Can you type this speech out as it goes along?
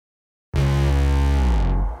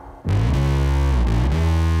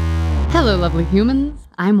Hello, lovely humans.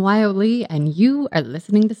 I'm Wyo Lee, and you are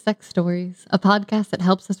listening to Sex Stories, a podcast that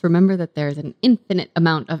helps us remember that there's an infinite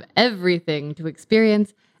amount of everything to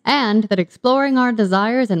experience, and that exploring our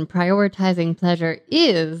desires and prioritizing pleasure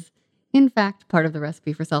is, in fact, part of the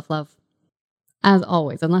recipe for self-love. As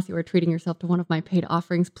always, unless you are treating yourself to one of my paid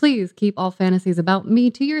offerings, please keep all fantasies about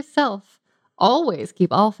me to yourself. Always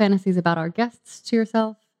keep all fantasies about our guests to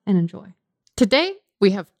yourself, and enjoy. Today,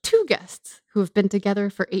 we have two guests who have been together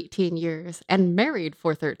for 18 years and married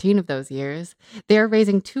for 13 of those years. They are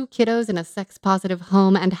raising two kiddos in a sex-positive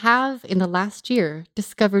home and have, in the last year,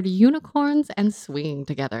 discovered unicorns and swinging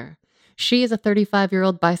together. She is a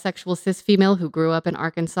 35-year-old bisexual cis female who grew up in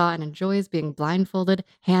Arkansas and enjoys being blindfolded,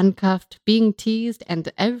 handcuffed, being teased,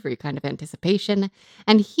 and every kind of anticipation.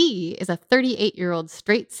 And he is a 38-year-old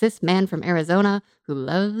straight cis man from Arizona who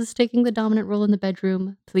loves taking the dominant role in the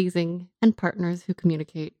bedroom, pleasing, and partners who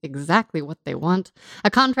communicate exactly what they want.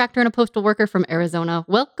 A contractor and a postal worker from Arizona.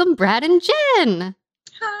 Welcome, Brad and Jen.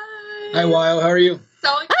 Hi. Hi, Wyo. How are you?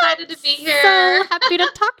 So excited to be here. So happy to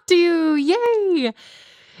talk to you. Yay.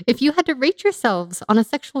 If you had to rate yourselves on a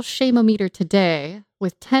sexual shame-o-meter today,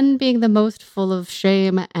 with 10 being the most full of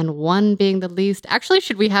shame and 1 being the least, actually,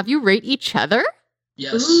 should we have you rate each other?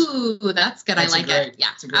 Yes. Ooh, that's good. That's I like it. Yeah,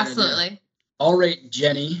 absolutely. Idea. I'll rate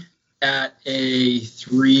Jenny at a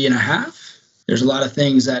 3.5. There's a lot of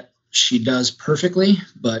things that she does perfectly,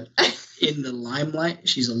 but in the limelight,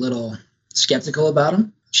 she's a little skeptical about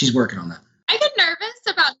them. She's working on that. I get nervous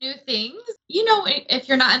about new things. You know, if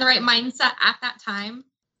you're not in the right mindset at that time.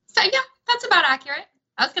 So yeah, that's about accurate.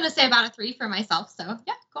 I was going to say about a 3 for myself. So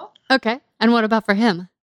yeah, cool. Okay. And what about for him?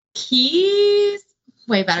 He's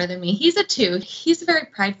way better than me. He's a 2. He's a very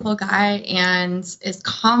prideful guy and is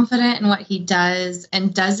confident in what he does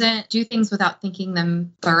and doesn't do things without thinking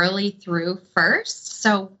them thoroughly through first.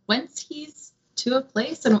 So once he's to a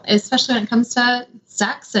place, and especially when it comes to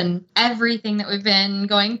sex and everything that we've been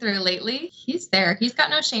going through lately, he's there. He's got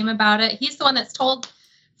no shame about it. He's the one that's told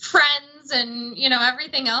friends and, you know,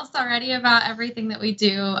 everything else already about everything that we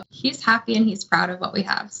do. He's happy and he's proud of what we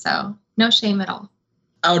have. So no shame at all.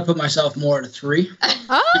 I would put myself more at a 3.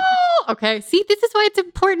 Oh, okay. See, this is why it's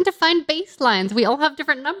important to find baselines. We all have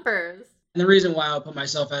different numbers. And the reason why I would put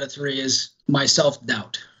myself at a 3 is my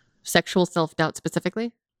self-doubt. Sexual self-doubt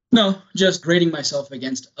specifically? No, just rating myself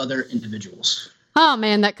against other individuals. Oh,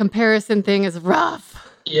 man, that comparison thing is rough.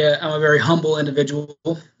 Yeah, I'm a very humble individual,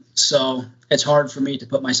 so it's hard for me to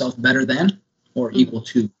put myself better than or equal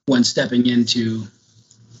to when stepping into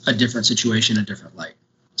a different situation, a different light.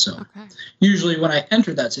 So usually when I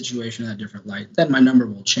enter that situation in a different light, then my number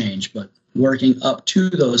will change. But working up to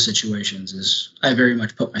those situations is, I very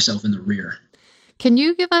much put myself in the rear. Can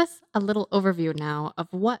you give us a little overview now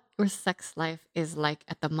of what your sex life is like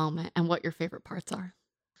at the moment and what your favorite parts are?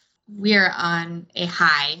 We're on a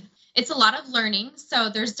high. It's a lot of learning. So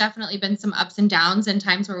there's definitely been some ups and downs and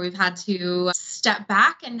times where we've had to step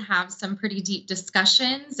back and have some pretty deep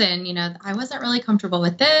discussions. And, you know, I wasn't really comfortable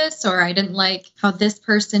with this, or I didn't like how this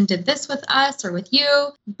person did this with us or with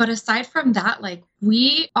you. But aside from that, like,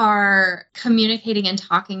 we are communicating and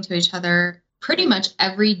talking to each other pretty much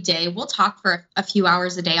every day. We'll talk for a few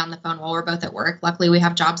hours a day on the phone while we're both at work. Luckily, we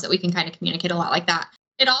have jobs that we can kind of communicate a lot like that.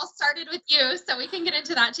 It all started with you, so we can get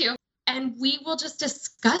into that too. And we will just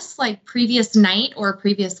discuss like previous night or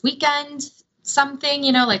previous weekend, something,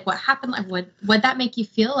 you know, like what happened, like what'd that make you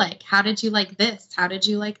feel like? How did you like this? How did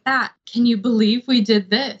you like that? Can you believe we did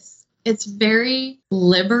this? It's very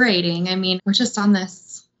liberating. I mean, we're just on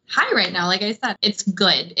this high right now. Like I said, it's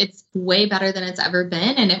good. It's way better than it's ever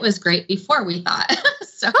been. And it was great before, we thought.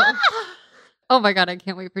 So... Oh my God, I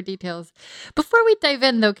can't wait for details. Before we dive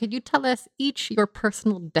in, though, could you tell us each your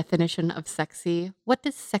personal definition of sexy? What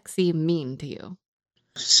does sexy mean to you?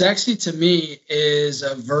 Sexy to me is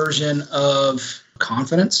a version of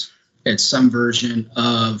confidence. It's some version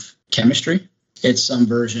of chemistry. It's some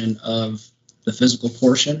version of the physical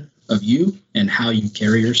portion of you and how you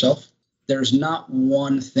carry yourself. There's not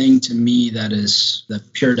one thing to me that is the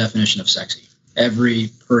pure definition of sexy. Every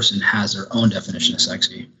person has their own definition of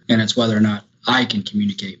sexy, and it's whether or not I can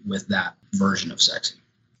communicate with that version of sexy.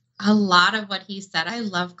 A lot of what he said, I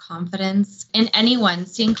love confidence in anyone,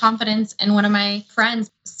 seeing confidence in one of my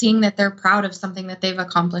friends, seeing that they're proud of something that they've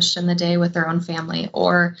accomplished in the day with their own family,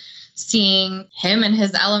 or seeing him in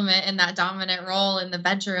his element in that dominant role in the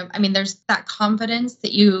bedroom. I mean, there's that confidence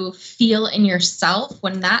that you feel in yourself.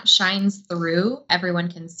 When that shines through,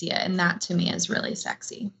 everyone can see it. And that to me is really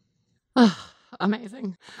sexy. Oh,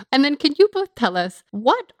 amazing. And then can you both tell us,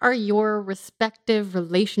 what are your respective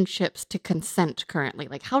relationships to consent currently?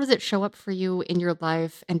 Like, how does it show up for you in your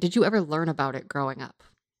life? And did you ever learn about it growing up?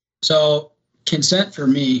 So consent for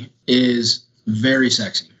me is very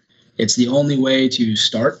sexy. It's the only way to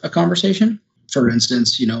start a conversation. For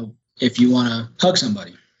instance, if you want to hug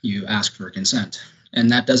somebody, you ask for consent. And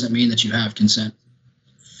that doesn't mean that you have consent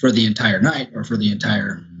for the entire night or for the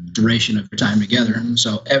entire duration of your time together.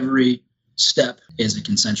 So every step is a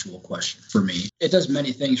consensual question for me. It does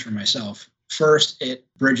many things for myself. First, it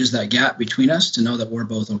bridges that gap between us to know that we're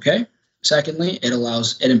both okay. Secondly, it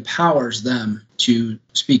empowers them to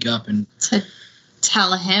speak up and to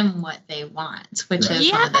tell him what they want, which Right.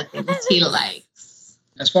 is one of the things he likes.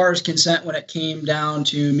 As far as consent, when it came down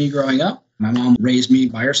to me growing up, my mom raised me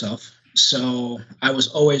by herself. So I was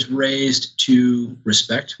always raised to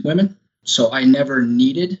respect women. So I never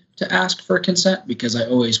needed to ask for consent because I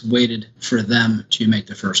always waited for them to make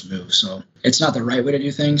the first move. So it's not the right way to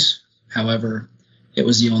do things. However, it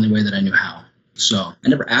was the only way that I knew how. So I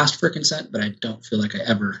never asked for consent, but I don't feel like I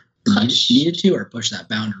ever needed to or push that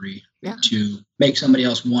boundary to make somebody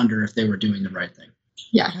else wonder if they were doing the right thing.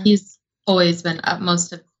 Yeah, he's always been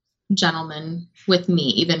utmost of gentleman with me,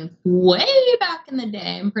 even way back in the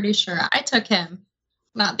day. I'm pretty sure I took him,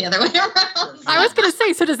 not the other way around. I was going to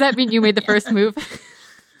say, so does that mean you made the first move?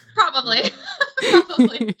 Probably.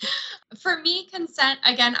 Probably. For me, consent,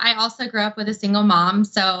 again, I also grew up with a single mom,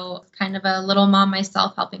 so kind of a little mom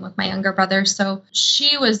myself, helping with my younger brother. So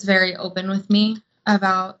she was very open with me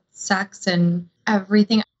about sex and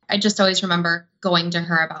everything. I just always remember going to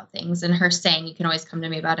her about things and her saying, you can always come to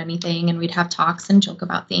me about anything. And we'd have talks and joke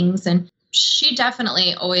about things. And she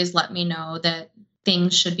definitely always let me know that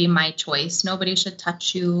things should be my choice. Nobody should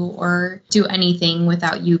touch you or do anything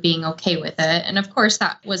without you being okay with it. And of course,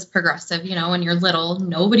 that was progressive. When you're little,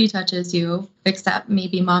 nobody touches you except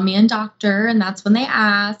maybe mommy and doctor. And that's when they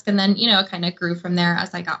ask. And then, it kind of grew from there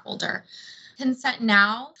as I got older. Consent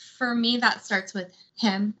now, for me, that starts with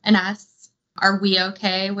him and us. Are we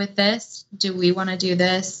okay with this? Do we want to do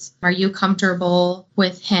this? Are you comfortable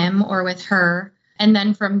with him or with her? And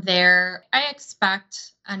then from there, I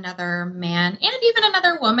expect another man and even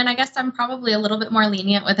another woman. I guess I'm probably a little bit more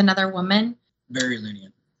lenient with another woman. Very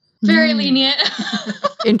lenient. Very lenient.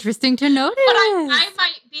 Interesting to notice. But I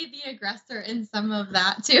might be the aggressor in some of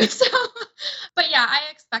that too. So, but yeah, I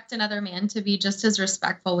expect another man to be just as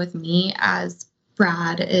respectful with me as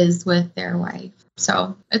Brad is with their wife.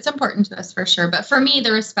 So it's important to us for sure. But for me,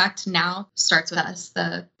 the respect now starts with us,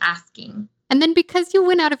 the asking. And then because you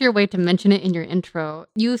went out of your way to mention it in your intro,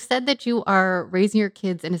 you said that you are raising your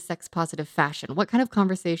kids in a sex-positive fashion. What kind of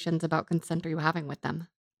conversations about consent are you having with them?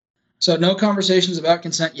 So no conversations about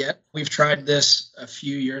consent yet. We've tried this a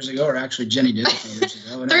few years ago, or actually Jenny did a few years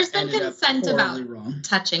ago. And There's been consent about wrong.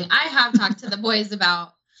 touching. I have talked to the boys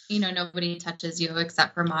about, nobody touches you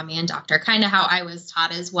except for mommy and doctor, kind of how I was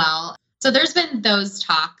taught as well. So there's been those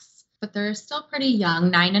talks, but they're still pretty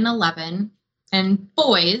young, 9 and 11. And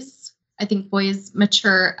boys, I think boys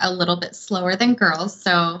mature a little bit slower than girls.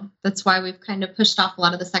 So that's why we've kind of pushed off a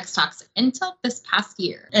lot of the sex talks until this past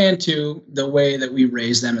year. And two, the way that we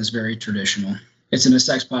raise them is very traditional. It's in a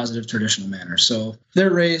sex-positive, traditional manner. So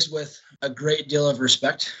they're raised with a great deal of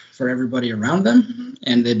respect for everybody around them,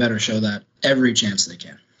 and they better show that every chance they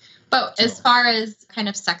can. But as far as kind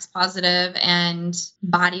of sex positive and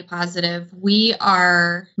body positive, we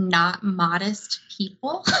are not modest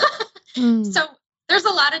people. So there's a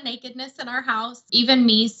lot of nakedness in our house. Even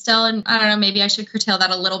me still, and I don't know, maybe I should curtail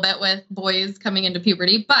that a little bit with boys coming into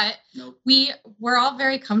puberty, but Nope. we're all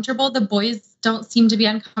very comfortable. The boys don't seem to be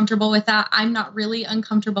uncomfortable with that. I'm not really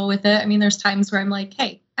uncomfortable with it. I mean, there's times where I'm like,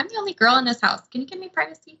 hey, I'm the only girl in this house. Can you give me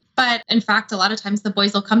privacy? But in fact, a lot of times the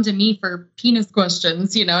boys will come to me for penis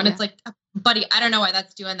questions, and It's like, buddy, I don't know why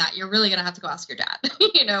that's doing that. You're really going to have to go ask your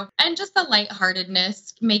dad, and just the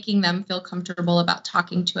lightheartedness, making them feel comfortable about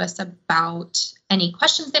talking to us about any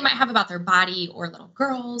questions they might have about their body or little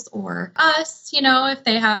girls or us, if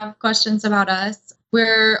they have questions about us.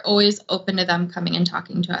 We're always open to them coming and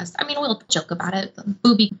talking to us. I mean, we'll joke about it. The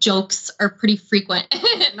booby jokes are pretty frequent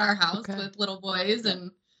in our house with little boys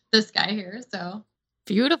and this guy here. So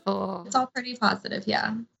beautiful. It's all pretty positive.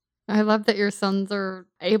 Yeah. I love that your sons are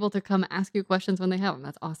able to come ask you questions when they have them.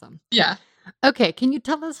 That's awesome. Yeah. Okay. Can you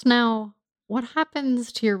tell us now what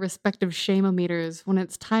happens to your respective shame-o-meters when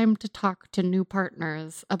it's time to talk to new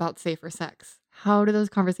partners about safer sex? How do those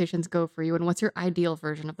conversations go for you? And what's your ideal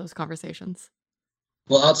version of those conversations?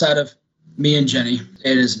 Well, outside of me and Jenny,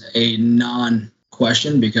 it is a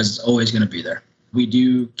non-question because it's always going to be there. We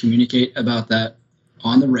do communicate about that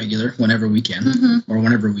on the regular whenever we can, or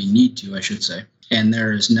whenever we need to, I should say. And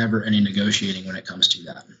there is never any negotiating when it comes to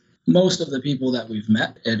that. Most of the people that we've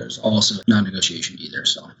met, it is also non-negotiation either.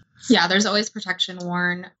 So yeah, there's always protection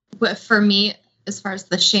worn. But for me, as far as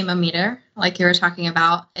the shame-o-meter, like you were talking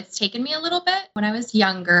about, it's taken me a little bit. When I was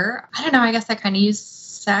younger, I don't know, I guess I kind of used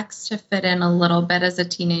sex to fit in a little bit as a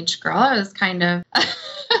teenage girl. I was kind of,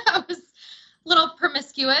 I was a little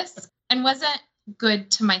promiscuous and wasn't good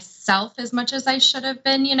to myself as much as I should have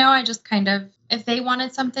been. I just kind of, if they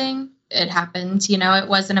wanted something, it happened. It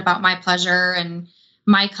wasn't about my pleasure and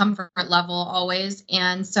my comfort level always.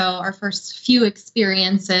 And so our first few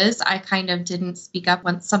experiences, I kind of didn't speak up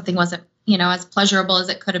when something wasn't, as pleasurable as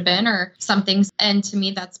it could have been or something. And to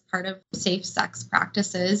me, that's part of safe sex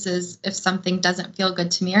practices is if something doesn't feel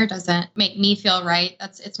good to me or doesn't make me feel right,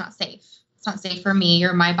 it's not safe. It's not safe for me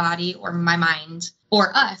or my body or my mind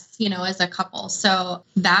or us, as a couple. So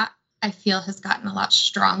that I feel has gotten a lot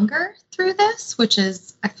stronger through this, which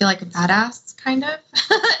is, I feel like a badass kind of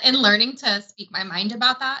in learning to speak my mind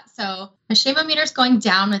about that. So my shame-o-meter is going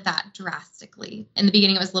down with that drastically. In the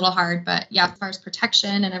beginning, it was a little hard, but yeah, as far as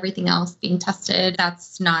protection and everything else being tested,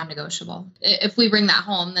 that's non-negotiable. If we bring that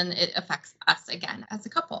home, then it affects us again as a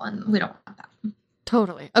couple, and we don't want that.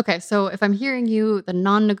 Totally. Okay, so if I'm hearing you, the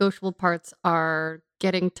non-negotiable parts are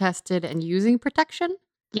getting tested and using protection?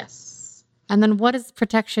 Yes. And then what does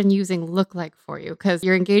protection using look like for you? Because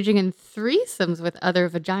you're engaging in threesomes with other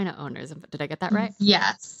vagina owners. Did I get that right?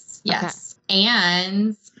 Yes. Okay.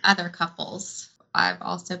 And other couples. I've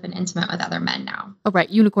also been intimate with other men now. Oh, right.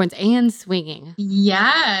 Unicorns and swinging.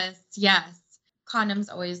 Yes.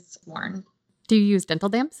 Condoms always worn. Do you use dental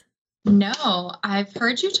dams? No, I've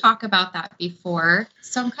heard you talk about that before.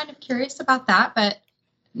 So I'm kind of curious about that, but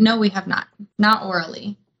no, we have not. Not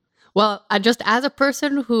orally. Well, just as a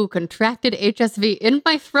person who contracted HSV in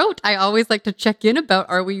my throat, I always like to check in about,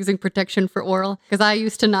 are we using protection for oral? Because I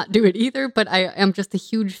used to not do it either, but I am just a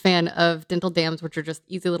huge fan of dental dams, which are just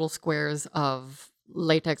easy little squares of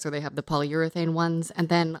latex, or they have the polyurethane ones. And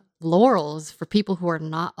then Lorals for people who are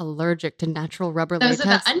not allergic to natural rubber latex. Those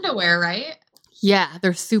are the underwear, right? Yeah,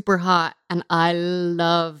 they're super hot and I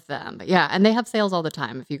love them. But yeah, and they have sales all the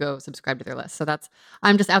time if you go subscribe to their list. So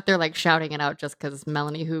I'm just out there like shouting it out just because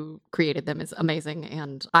Melanie, who created them, is amazing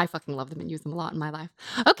and I fucking love them and use them a lot in my life.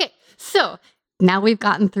 Okay, so now we've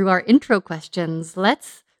gotten through our intro questions.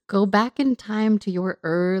 Let's go back in time to your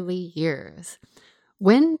early years.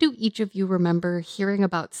 When do each of you remember hearing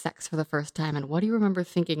about sex for the first time and what do you remember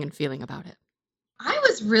thinking and feeling about it? I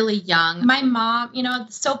was really young. My mom, the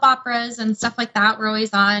soap operas and stuff like that were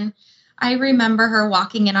always on. I remember her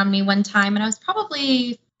walking in on me one time and I was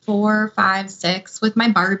probably 4, 5, 6 with my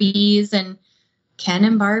Barbies and Ken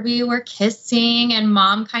and Barbie were kissing and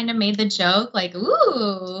mom kind of made the joke like,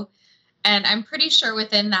 ooh. And I'm pretty sure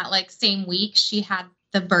within that like same week, she had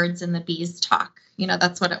the birds and the bees talk.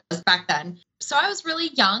 That's what it was back then. So I was really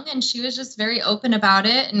young and she was just very open about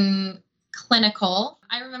it and clinical.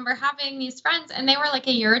 I remember having these friends and they were like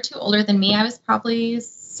a year or two older than me. I was probably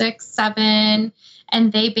 6, 7.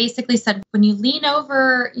 And they basically said, when you lean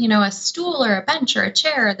over, a stool or a bench or a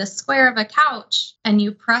chair, the square of a couch, and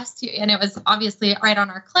you press, and it was obviously right on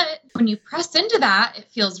our clit. When you press into that, it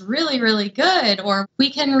feels really, really good. Or we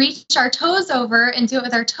can reach our toes over and do it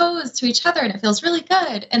with our toes to each other. And it feels really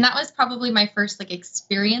good. And that was probably my first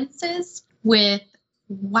experiences with,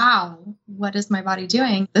 wow, what is my body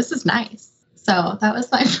doing? This is nice. So that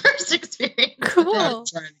was my first experience. Cool. I'm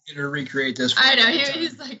trying to get her to recreate this. I know.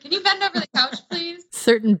 He's like, can you bend over the couch, please?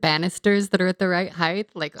 Certain banisters that are at the right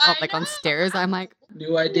height, like on stairs. I'm like,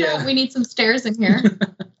 new idea. Yeah, we need some stairs in here.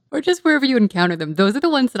 Or just wherever you encounter them. Those are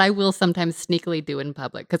the ones that I will sometimes sneakily do in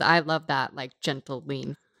public because I love that gentle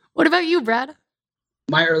lean. What about you, Brad?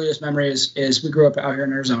 My earliest memory is we grew up out here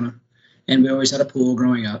in Arizona and we always had a pool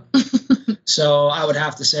growing up. So I would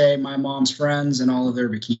have to say my mom's friends and all of their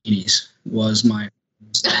bikinis was my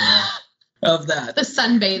of that. The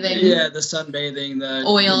sunbathing. Yeah, the sunbathing, the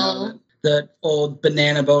oil. The old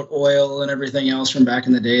banana boat oil and everything else from back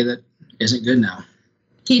in the day that isn't good now.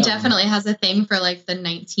 He definitely has a thing for the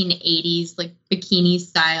 1980s bikini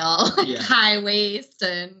style, high waist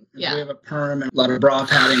and yeah. We have a perm and a lot of bra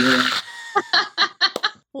padding.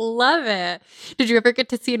 Love it. Did you ever get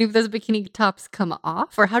to see any of those bikini tops come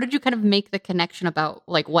off? Or how did you kind of make the connection about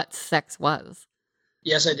what sex was?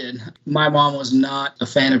 Yes, I did. My mom was not a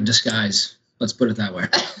fan of disguise. Let's put it that way.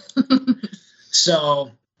 So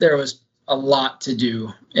there was a lot to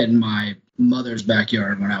do in my mother's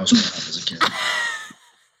backyard when I was growing up as a kid.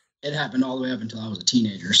 It happened all the way up until I was a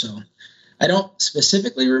teenager. So I don't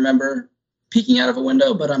specifically remember peeking out of a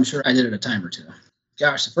window, but I'm sure I did it a time or two.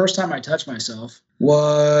 Gosh, the first time I touched myself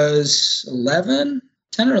was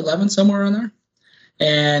 10 or 11, somewhere in there.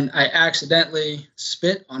 And I accidentally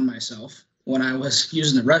spit on myself when I was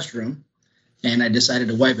using the restroom, and I decided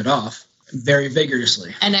to wipe it off. very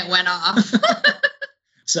vigorously. And it went off.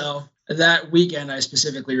 So that weekend, I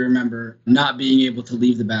specifically remember not being able to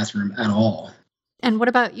leave the bathroom at all. And what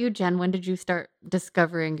about you, Jen? When did you start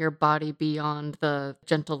discovering your body beyond the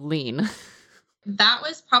gentle lean? That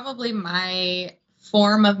was probably my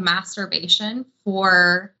form of masturbation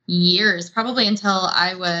for years, probably until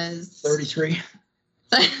I was 33.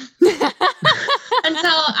 I don't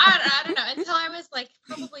know, until I was like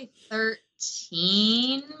probably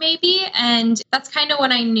 13 maybe. And that's kind of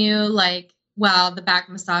when I knew, like, well, the back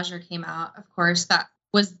massager came out, of course, that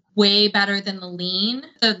was way better than the lean,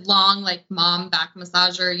 the long, like, mom back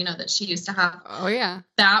massager, you know, that she used to have. Oh, yeah.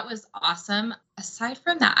 That was awesome. Aside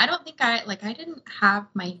from that, I don't think I didn't have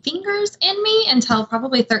my fingers in me until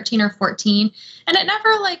probably 13 or 14. And it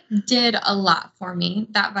never like did a lot for me.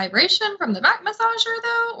 That vibration from the back massager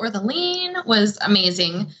though, or the lean was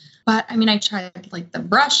amazing. But I mean, I tried like the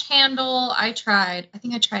brush handle. I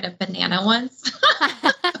think I tried a banana once.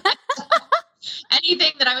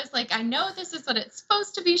 Anything that I was like, I know this is what it's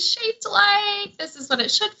supposed to be shaped like. This is what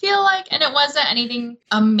it should feel like. And it wasn't anything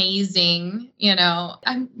amazing. You know,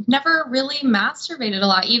 I've never really masturbated a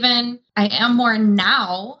lot. Even I am more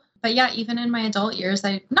now. But yeah, even in my adult years,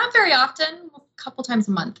 not very often, a couple times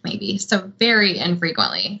a month maybe. So very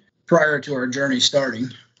infrequently. Prior to our journey starting,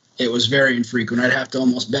 it was very infrequent. I'd have to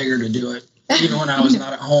almost beg her to do it, even when I was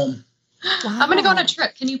not at home. Wow. I'm going to go on a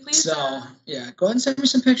trip. Can you please? So, yeah, go ahead and send me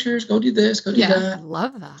some pictures. Go do this, go do I that.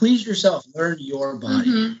 love that. Please yourself. Learn your body.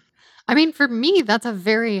 Mm-hmm. I mean, for me, that's a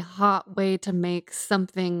very hot way to make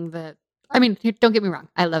something that, I mean, don't get me wrong.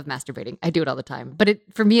 I love masturbating. I do it all the time. But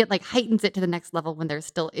for me, it like heightens it to the next level when there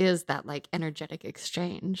still is that like energetic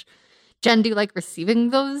exchange. Jen, do you like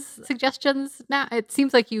receiving those suggestions now? It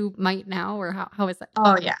seems like you might now, or how is that?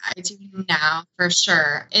 Oh, yeah, I do now for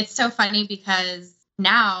sure. It's so funny because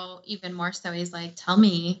now, even more so, he's like, tell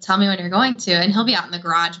me when you're going to. And he'll be out in the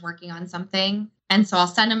garage working on something. And so I'll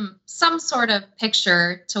send him some sort of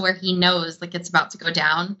picture to where he knows like it's about to go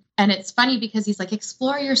down. And it's funny because he's like,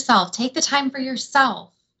 explore yourself, take the time for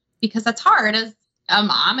yourself, because that's hard as a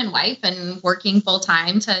mom and wife and working full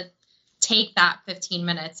time to take that 15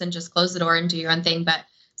 minutes and just close the door and do your own thing. But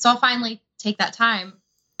so I'll finally take that time.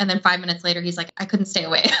 And then 5 minutes later, he's like, I couldn't stay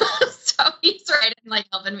away. So he's right in like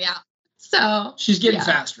helping me out. So she's getting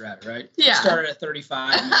faster at it, right? Yeah. Started at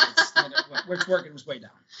 35. What's working was way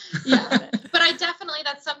down. Yeah. But I definitely,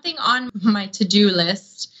 that's something on my to-do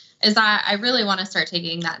list is I really want to start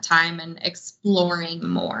taking that time and exploring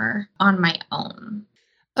more on my own.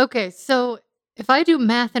 Okay. So if I do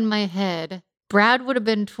math in my head, Brad would have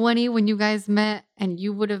been 20 when you guys met and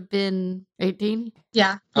you would have been 18?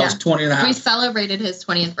 Yeah. I was 20 and a half. We celebrated his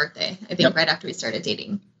 20th birthday, I think, right after we started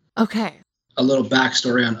dating. Okay. A little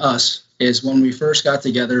backstory on us is when we first got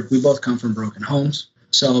together, we both come from broken homes.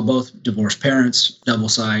 So both divorced parents, double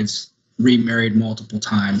sides, remarried multiple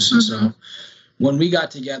times. Mm-hmm. So when we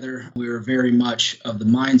got together, we were very much of the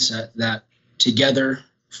mindset that together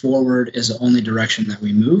forward is the only direction that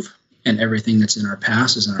we move, and everything that's in our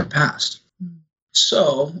past is in our past. Mm-hmm.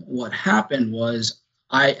 So what happened was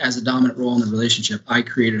as a dominant role in the relationship, I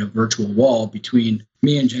created a virtual wall between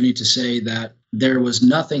me and Jenny to say that there was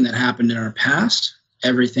nothing that happened in our past.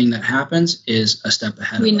 Everything that happens is a step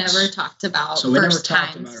ahead of us. We never talked about So we never first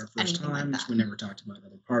talked times, about our first times. like We never talked about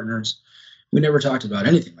other partners. We never talked about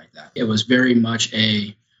anything like that. It was very much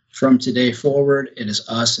from today forward, it is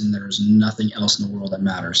us and there's nothing else in the world that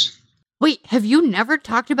matters. Wait, have you never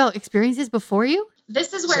talked about experiences before you?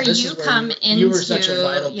 This is where you come into. You were such a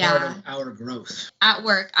vital part of our growth. At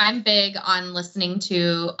work, I'm big on listening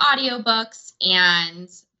to audiobooks and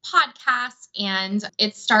podcasts, and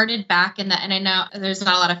it started back and I know there's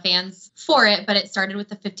not a lot of fans for it, but it started with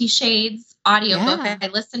the 50 Shades audiobook. Yeah. I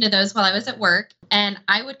listened to those while I was at work, and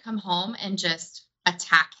I would come home and just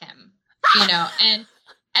attack him, and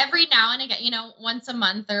every now and again, once a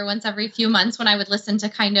month or once every few months, when I would listen to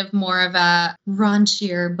kind of more of a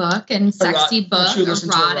raunchier book and sexy book,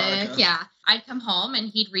 erotic. Yeah. I'd come home and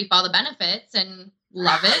he'd reap all the benefits and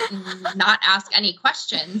love it and not ask any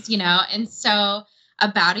questions, and so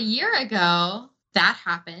about a year ago, that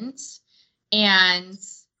happened. And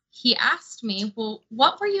he asked me, well,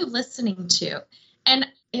 what were you listening to? And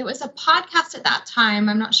it was a podcast at that time.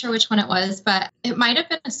 I'm not sure which one it was, but it might have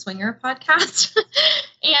been a swinger podcast.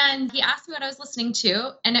 And he asked me what I was listening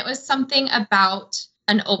to. And it was something about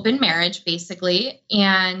an open marriage, basically.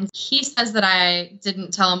 And he says that I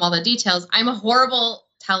didn't tell him all the details. I'm a horrible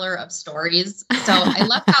teller of stories. So I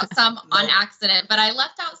left out some on accident, but I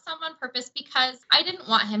left out some on purpose because I didn't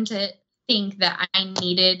want him to think that I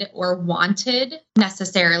needed or wanted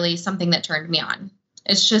necessarily something that turned me on.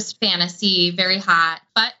 It's just fantasy, very hot.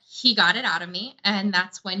 But he got it out of me. And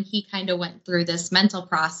that's when he kind of went through this mental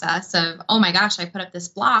process of, oh my gosh, I put up this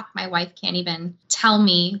block. My wife can't even tell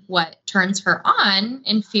me what turns her on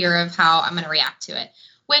in fear of how I'm going to react to it,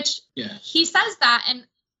 which he says that. And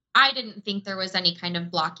I didn't think there was any kind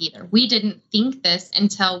of block either. We didn't think this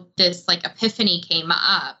until this like epiphany came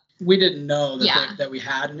up. We didn't know that we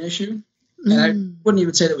had an issue. And I wouldn't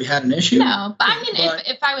even say that we had an issue. No, but I mean,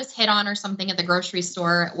 if I was hit on or something at the grocery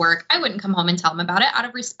store at work, I wouldn't come home and tell him about it out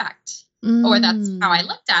of respect. Or that's how I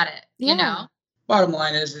looked at it, you know? Bottom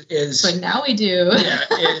line is but now we do.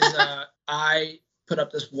 I put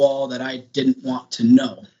up this wall that I didn't want to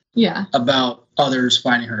know about others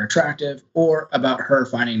finding her attractive or about her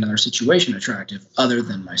finding another situation attractive other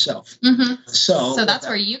than myself. So that's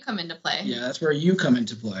where you come into play. Yeah, that's where you come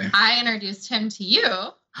into play. I introduced him to you.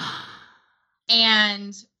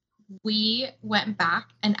 And we went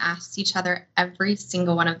back and asked each other every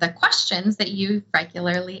single one of the questions that you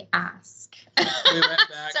regularly ask. We went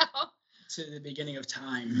back to the beginning of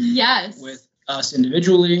time. Yes. With us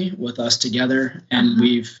individually, with us together, and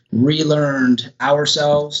we've relearned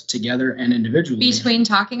ourselves together and individually. Between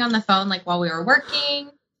talking on the phone, like while we were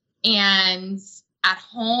working, and at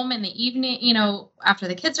home in the evening, you know, after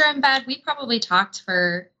the kids are in bed, we probably talked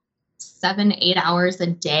for 7-8 hours a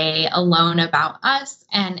day alone about us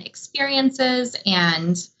and experiences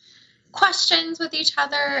and questions with each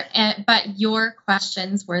other. But your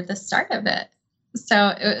questions were the start of it.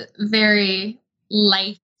 So it was very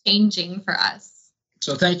life-changing for us.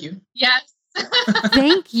 So thank you. Yes.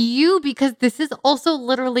 Thank you, because this is also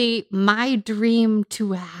literally my dream,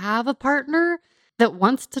 to have a partner that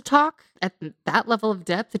wants to talk at that level of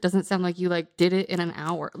depth. It doesn't sound like you like did it in an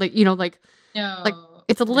hour. Like, you know, like, no. Like,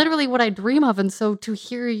 it's literally what I dream of. And so to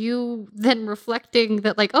hear you then reflecting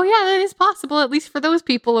that, like, oh yeah, that is possible, at least for those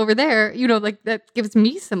people over there, you know, like that gives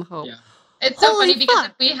me some hope. Yeah. It's so funny because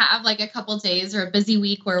if we have like a couple days or a busy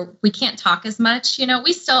week where we can't talk as much, you know,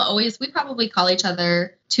 we probably call each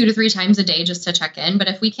other 2 to 3 times a day just to check in. But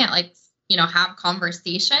if we can't like, you know, have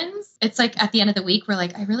conversations, it's like at the end of the week, we're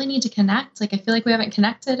like, I really need to connect. Like, I feel like we haven't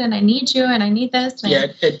connected and I need you and I need this. And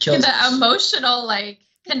it kills the emotional like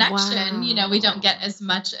connection, you know, we don't get as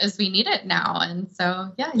much as we need it now. And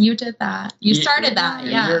so, yeah, you did that. You started that. A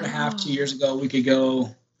year and a half, 2 years ago, we could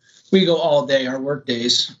go all day, our work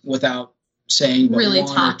days, without saying really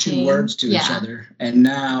one or 2 words to each other. And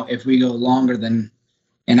now if we go longer than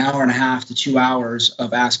an hour and a half to 2 hours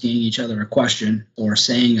of asking each other a question or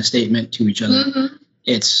saying a statement to each other,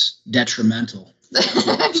 it's detrimental.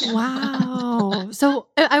 Wow. So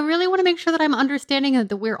I really want to make sure that I'm understanding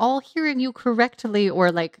that we're all hearing you correctly,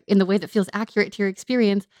 or like in the way that feels accurate to your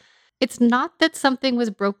experience. It's not that something was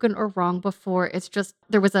broken or wrong before. It's just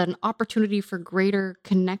there was an opportunity for greater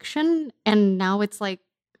connection. And now it's like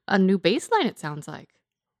a new baseline, it sounds like.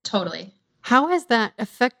 Totally. How has that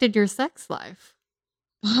affected your sex life?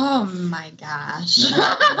 Oh my gosh.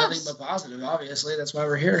 Nothing but positive, obviously. That's why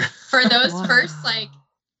we're here. For those first like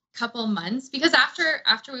couple months, because after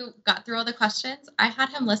we got through all the questions, I had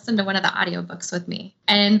him listen to one of the audiobooks with me.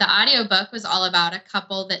 And the audiobook was all about a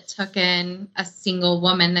couple that took in a single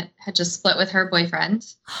woman that had just split with her boyfriend.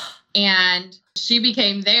 And she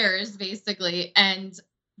became theirs, basically. And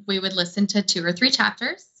we would listen to 2 or 3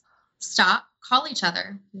 chapters, stop, call each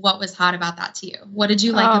other. What was hot about that to you? What did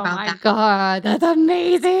you like about that? Oh my God, that's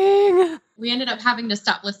amazing. We ended up having to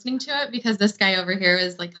stop listening to it because this guy over here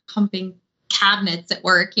is like humping cabinets at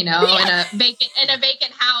work, you know, in a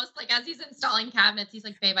vacant house. Like as he's installing cabinets, he's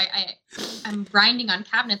like, babe, I'm grinding on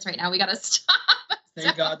cabinets right now. We got to stop.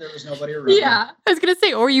 Thank God there was nobody around. Yeah. I was going to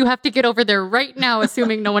say, or you have to get over there right now,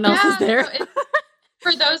 assuming no one else is there. So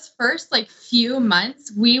for those first like few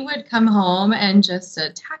months, we would come home and just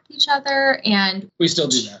attack each other. And we still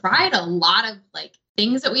do that. Tried a lot of like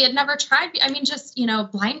things that we had never tried. I mean, just, you know,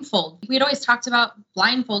 blindfold. We'd always talked about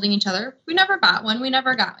blindfolding each other. We never bought one. We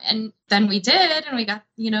never got one. And then we did. And we got,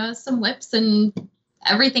 you know, some whips and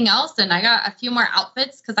everything else. And I got a few more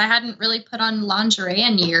outfits because I hadn't really put on lingerie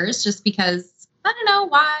in years just because I don't know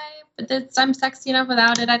why, but I'm sexy enough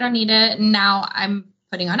without it. I don't need it. And now I'm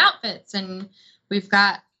putting on outfits and we've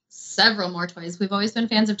got several more toys. We've always been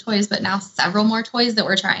fans of toys, but now several more toys that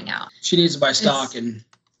we're trying out. She needs to buy stock and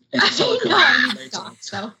silicone. I need stock,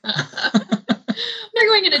 so they're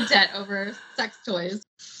going into debt over sex toys.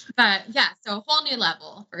 But yeah, so a whole new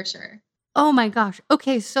level for sure. Oh my gosh.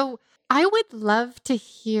 Okay, so I would love to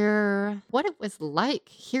hear what it was like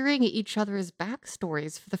hearing each other's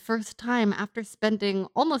backstories for the first time after spending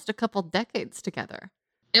almost a couple decades together.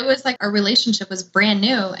 It was like our relationship was brand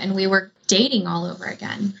new and we were dating all over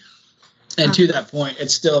again. And to that point,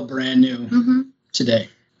 it's still brand new today.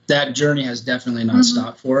 that journey has definitely not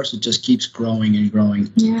stopped for us. It just keeps growing and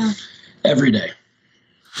growing every day.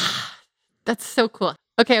 That's so cool.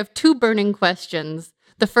 Okay, I have 2 burning questions.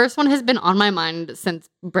 The first one has been on my mind since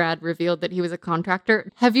Brad revealed that he was a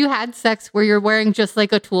contractor. Have you had sex where you're wearing just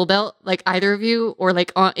like a tool belt, like either of you, or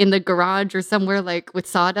like in the garage or somewhere like with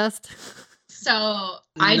sawdust? So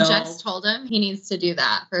I just told him he needs to do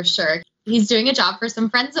that for sure. He's doing a job for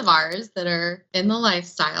some friends of ours that are in the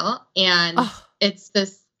lifestyle. And it's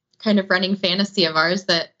this kind of running fantasy of ours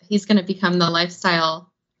that he's going to become the lifestyle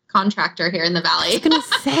contractor here in the Valley. I was going to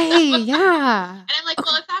say, yeah. And I'm like,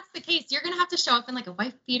 well, if that's the case, you're going to have to show up in like a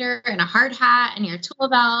wife beater and a hard hat and your tool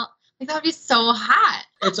belt. Like, that would be so hot.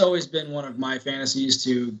 It's always been one of my fantasies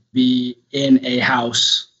to be in a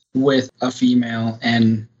house with a female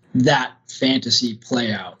and that fantasy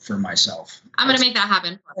play out for myself. I'm going to make that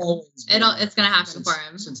happen for him. It's going to happen for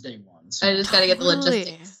him. Since day one. So. I just got to get the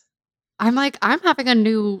logistics. I'm having a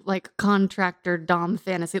new like contractor dom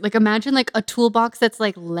fantasy. Like, imagine like a toolbox that's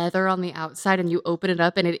like leather on the outside and you open it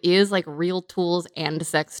up and it is like real tools and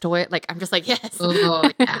sex toy. Like, I'm just like, yes. Oh,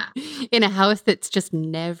 yeah. In a house that's just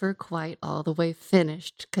never quite all the way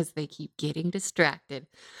finished because they keep getting distracted.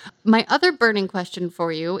 My other burning question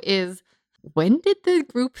for you is, when did the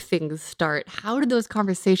group things start? How did those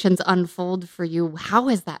conversations unfold for you? How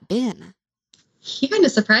has that been? He kind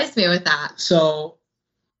of surprised me with that. So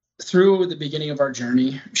through the beginning of our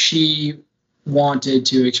journey, she wanted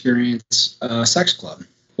to experience a sex club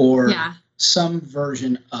or some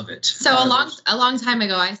version of it. So a long time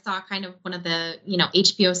ago, I saw kind of one of the,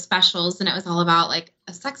 HBO specials, and it was all about like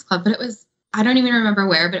a sex club, but it was, I don't even remember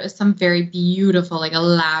where, but it was some very beautiful, like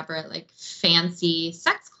elaborate, like fancy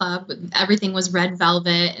sex club. Everything was red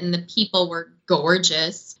velvet and the people were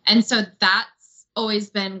gorgeous. And so that's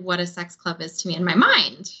always been what a sex club is to me in my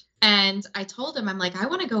mind. And I told him, I'm like, I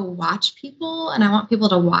want to go watch people and I want people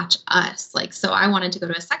to watch us. Like, so I wanted to go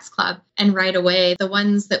to a sex club. And right away, the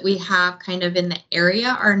ones that we have kind of in the area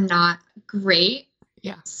are not great.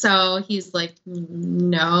 Yeah. So he's like,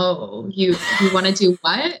 no, you want to do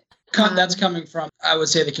what? That's coming from, I would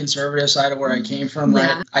say, the conservative side of where I came from, right?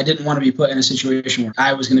 Yeah. I didn't want to be put in a situation where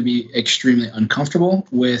I was going to be extremely uncomfortable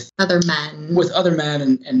with other men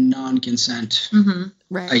and non-consent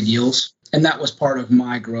ideals. And that was part of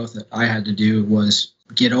my growth that I had to do, was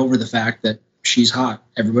get over the fact that she's hot.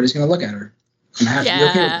 Everybody's going to look at her. And I have to be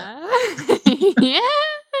okay with that. Yes.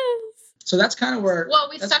 So that's kind of where,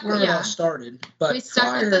 it all started. But we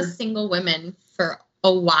stuck with the single women for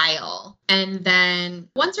a while. And then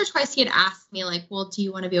once or twice he had asked me, like, well, do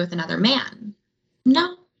you want to be with another man?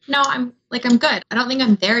 No, I'm good. I don't think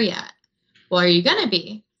I'm there yet. Well, are you going to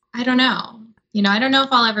be? I don't know. I don't know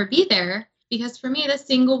if I'll ever be there. Because for me, the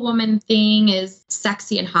single woman thing is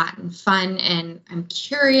sexy and hot and fun, and I'm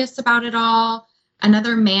curious about it all.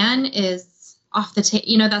 Another man is off the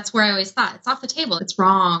table. That's where I always thought, it's off the table. It's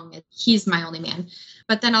wrong. He's my only man.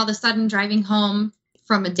 But then all of a sudden, driving home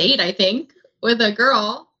from a date, I think, with a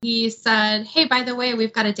girl, he said, hey, by the way,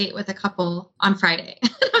 we've got a date with a couple on Friday.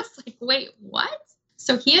 I was like, wait, what?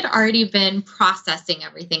 So he had already been processing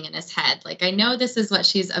everything in his head. Like, I know this is what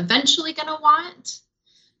she's eventually going to want.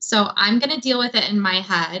 So I'm going to deal with it in my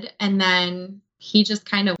head. And then he just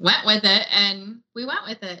kind of went with it and we went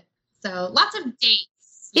with it. So lots of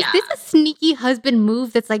dates. Is this a sneaky husband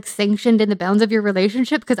move that's like sanctioned in the bounds of your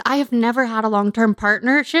relationship? Because I have never had a long-term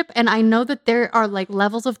partnership. And I know that there are like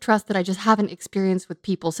levels of trust that I just haven't experienced with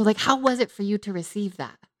people. So like, how was it for you to receive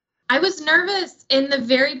that? I was nervous in the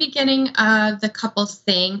very beginning of the couples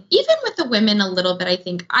thing, even with the women a little bit. I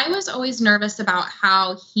think I was always nervous about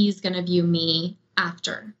how he's going to view me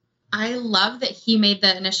after. I love that he made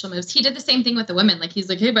the initial moves. He did the same thing with the women. Like, he's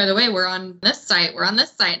like, hey, by the way, we're on this site. We're on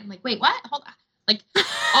this site. I'm like, wait, what? Hold on. Like,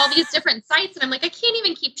 all these different sites. And I'm like, I can't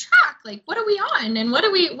even keep track. Like, what are we on? And what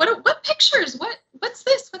pictures? What's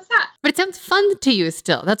this? What's that? But it sounds fun to you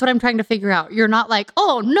still. That's what I'm trying to figure out. You're not like,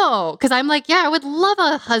 oh, no. Because I'm like, yeah, I would love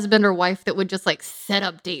a husband or wife that would just like set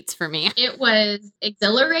up dates for me. It was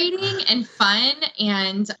exhilarating and fun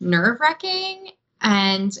and nerve-wracking.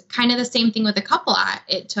 And kind of the same thing with a couple.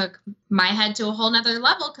 It took my head to a whole nother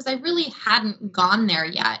level because I really hadn't gone there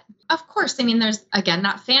yet. Of course, I mean, there's, again,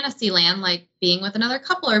 that fantasy land, like being with another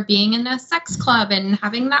couple or being in a sex club and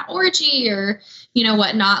having that orgy or,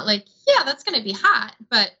 whatnot. Like, yeah, that's going to be hot,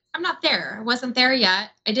 but I'm not there. I wasn't there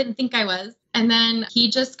yet. I didn't think I was. And then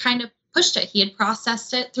he just kind of pushed it. He had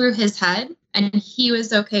processed it through his head and he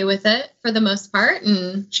was okay with it for the most part.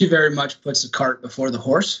 And she very much puts the cart before the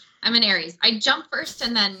horse. I'm an Aries. I jump first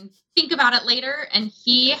and then think about it later. And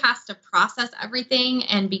he has to process everything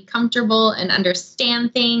and be comfortable and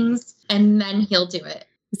understand things. And then he'll do it.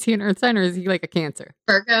 Is he an earth sign or is he like a Cancer?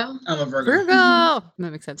 Virgo. I'm a Virgo. Virgo.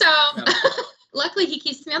 That makes sense. So luckily he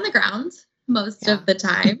keeps me on the ground most of the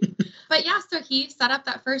time. But yeah, so he set up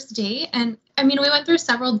that first date. And I mean, we went through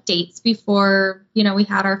several dates before, you know, we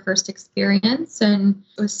had our first experience. And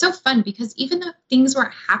it was so fun because even though things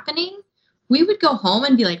weren't happening, we would go home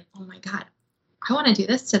and be like, oh my God, I want to do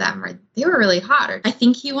this to them, or they were really hot, or I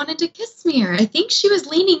think he wanted to kiss me, or I think she was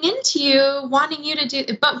leaning into you, wanting you to do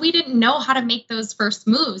it. But we didn't know how to make those first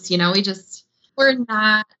moves. You know, we're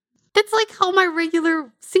not. That's like how my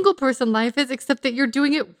regular single person life is, except that you're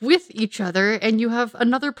doing it with each other and you have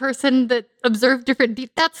another person that observed different.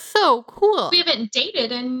 That's so cool. We haven't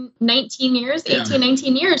dated in 19 years.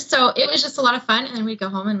 So it was just a lot of fun. And then we'd go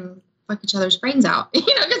home and fuck each other's brains out, you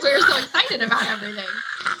know, because we were so excited about everything.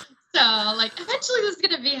 So, like, eventually this is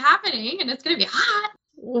going to be happening and it's going to be hot.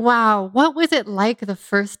 Wow. What was it like the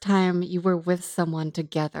first time you were with someone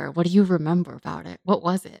together? What do you remember about it? What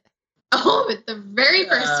was it? Oh, the very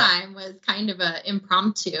first time was kind of an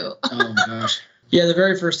impromptu. Oh, gosh. Yeah, the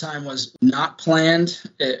very first time was not planned.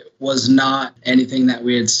 It was not anything that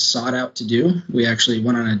we had sought out to do. We actually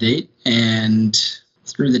went on a date, and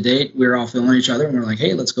through the date, we were all feeling each other, and we were like,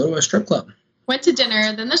 hey, let's go to a strip club. Went to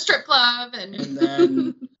dinner, then the strip club. And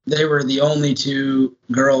then they were the only two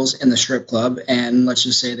girls in the strip club, and let's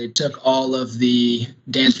just say they took all of the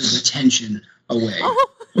dancers' attention away.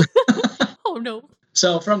 Oh, no.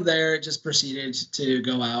 So from there, it just proceeded to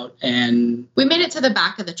go out, and we made it to the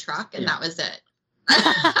back of the truck, and that was it.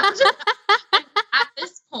 At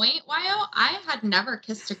this point, Wyo, I had never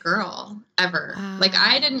kissed a girl ever. Like,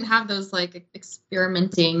 I didn't have those like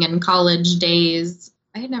experimenting in college days.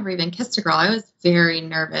 I had never even kissed a girl. I was very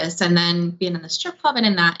nervous. And then being in the strip club and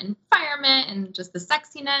in that environment and just the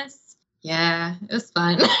sexiness. Yeah, it was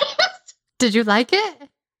fun. Did you like it?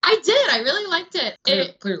 I did. I really liked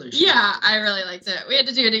it. Clearly. Yeah, I really liked it. We had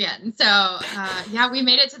to do it again. So, yeah, we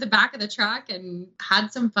made it to the back of the truck and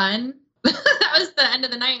had some fun. That was the end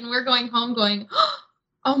of the night. And we're going home going,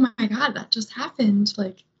 oh my God, that just happened.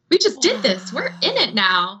 Like, we just did this. We're in it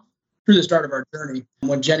now. Through the start of our journey,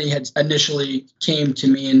 when Jenny had initially came to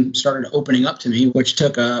me and started opening up to me, which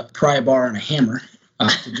took a pry bar and a hammer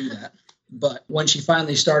to do that. But when she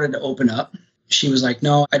finally started to open up, she was like,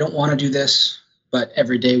 no, I don't want to do this. But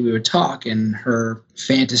every day we would talk, and her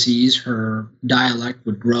fantasies, her dialect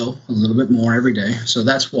would grow a little bit more every day. So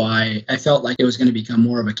that's why I felt like it was going to become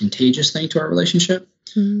more of a contagious thing to our relationship.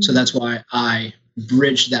 Mm-hmm. So that's why I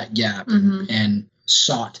bridged that gap and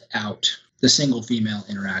sought out the single female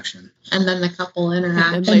interaction. And then the couple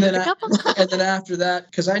interaction. And then after that,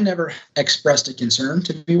 because I never expressed a concern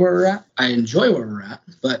to be where we're at. I enjoy where we're at,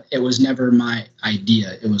 but it was never my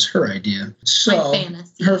idea. It was her idea. So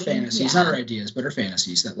her fantasies, not her ideas, but her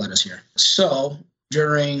fantasies that led us here. So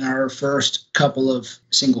during our first couple of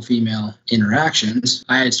single female interactions,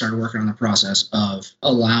 I had started working on the process of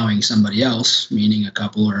allowing somebody else, meaning a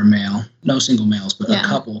couple or a male, no single males, but a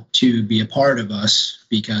couple, to be a part of us,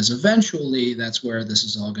 because eventually that's where this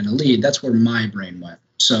is all going to lead. That's where my brain went.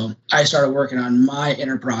 So I started working on my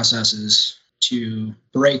inner processes to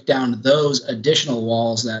break down those additional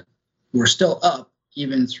walls that were still up,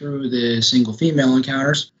 even through the single female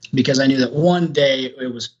encounters, because I knew that one day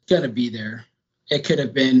it was going to be there. It could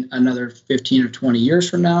have been another 15 or 20 years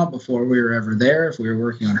from now before we were ever there if we were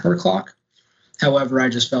working on her clock. However, I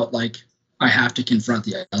just felt like I have to confront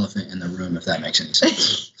the elephant in the room, if that makes any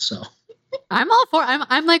sense. So I'm all for it.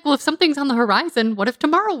 I'm like, well, if something's on the horizon, what if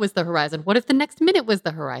tomorrow was the horizon? What if the next minute was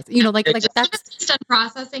the horizon? You know, like that's done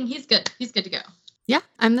processing. He's good. He's good to go. Yeah,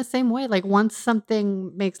 I'm the same way. Like, once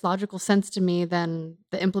something makes logical sense to me, then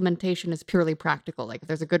the implementation is purely practical. Like, if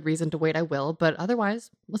there's a good reason to wait, I will. But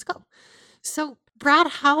otherwise, let's go. So, Brad,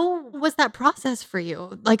 how was that process for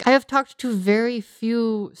you? Like, I have talked to very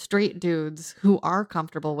few straight dudes who are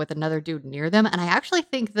comfortable with another dude near them. And I actually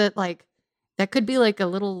think that, like, that could be like a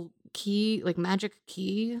little key, like magic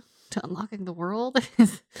key to unlocking the world.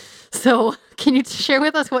 So can you share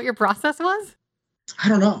with us what your process was? I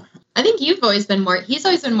don't know. I think he's always been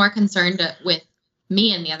more concerned with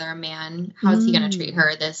me and the other man. How's he going to treat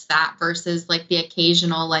her, this, that, versus like the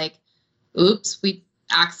occasional, like, oops, we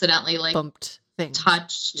accidentally like bumped things,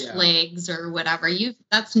 touched legs or whatever.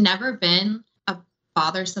 That's never been a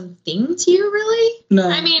bothersome thing to you, really? No.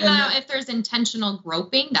 I mean, if there's intentional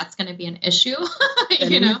groping, that's going to be an issue,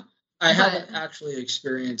 you know? I haven't actually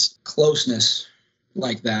experienced closeness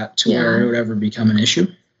like that to where it would ever become an issue.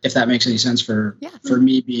 If that makes any sense for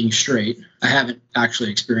me being straight, I haven't actually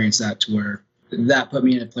experienced that to where that put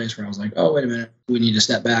me in a place where I was like, oh, wait a minute, we need to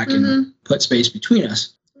step back and put space between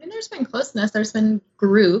us. I mean, there's been closeness. There's been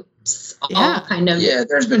group all kind of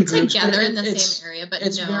there's been groups together in the same area, but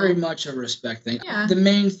it's very much a respect thing. Yeah. The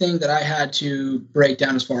main thing that I had to break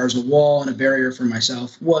down as far as a wall and a barrier for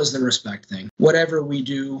myself was the respect thing. Whatever we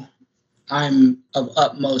do, I'm of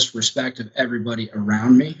utmost respect of everybody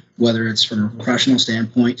around me, whether it's from a professional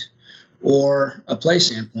standpoint or a play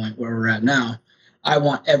standpoint where we're at now. I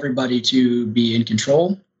want everybody to be in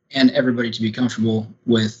control and everybody to be comfortable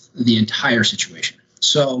with the entire situation.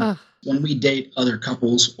 So when we date other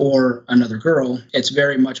couples or another girl, it's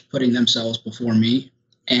very much putting themselves before me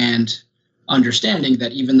and understanding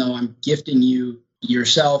that even though I'm gifting you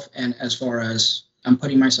yourself, and as far as I'm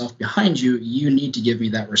putting myself behind you, you need to give me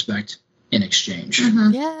that respect in exchange.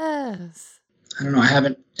 Mm-hmm. Yes. I don't know. I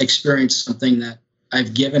haven't experienced something that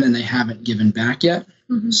I've given and they haven't given back yet.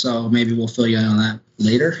 Mm-hmm. So maybe we'll fill you in on that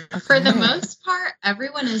later. For the most part,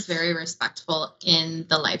 everyone is very respectful in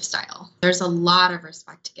the lifestyle. There's a lot of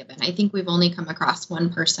respect given. I think we've only come across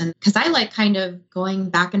one person, because I like kind of going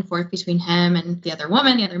back and forth between him and the other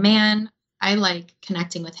woman, the other man. I like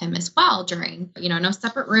connecting with him as well during, no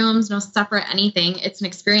separate rooms, no separate anything. It's an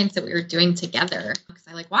experience that we were doing together, because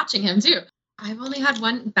I like watching him too. I've only had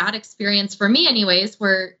one bad experience, for me anyways,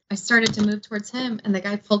 where I started to move towards him and the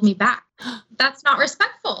guy pulled me back. That's not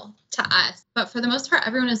respectful to us. But for the most part,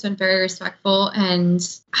 everyone has been very respectful. And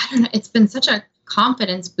I don't know, it's been such a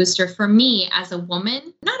confidence booster for me as a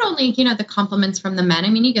woman. Not only, the compliments from the men. I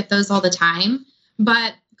mean, you get those all the time,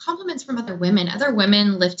 but compliments from other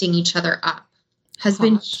women lifting each other up has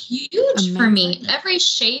been huge for me. Every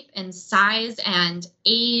shape and size and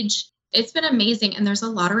age. It's been amazing. And there's a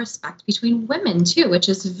lot of respect between women too, which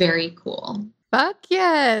is very cool. Fuck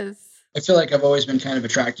yes. I feel like I've always been kind of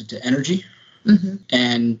attracted to energy. Mm-hmm.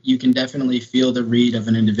 And you can definitely feel the read of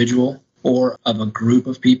an individual or of a group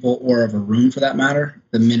of people or of a room for that matter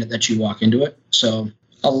the minute that you walk into it. So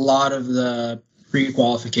a lot of the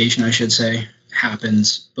pre-qualification, I should say,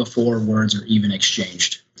 happens before words are even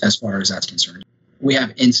exchanged as far as that's concerned. We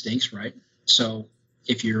have instincts, right? So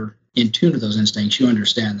if you're in tune with those instincts, you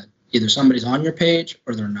understand that either somebody's on your page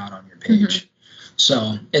or they're not on your page. Mm-hmm.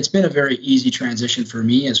 So it's been a very easy transition for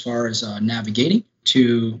me as far as navigating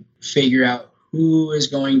to figure out who is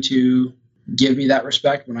going to give me that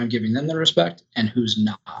respect when I'm giving them the respect and who's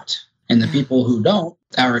not. And the people who don't,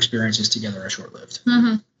 our experiences together are short-lived.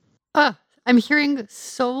 Mm-hmm. I'm hearing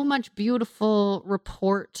so much beautiful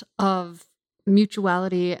report of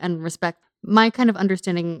mutuality and respect. My kind of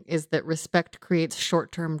understanding is that respect creates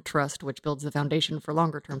short-term trust, which builds the foundation for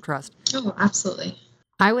longer-term trust. Oh, absolutely.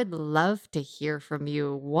 I would love to hear from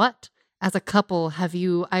you. What, as a couple, have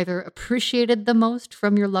you either appreciated the most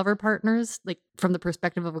from your lover partners, like from the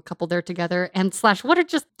perspective of a couple there together, and / what are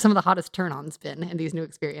just some of the hottest turn-ons been in these new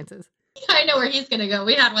experiences? I know where he's going to go.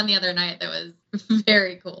 We had one the other night that was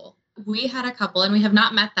very cool. We had a couple and we have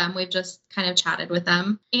not met them. We've just kind of chatted with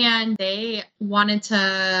them and they wanted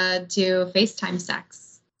to do FaceTime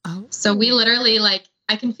sex. Oh. So we literally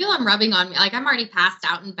I can feel him rubbing on me. I'm already passed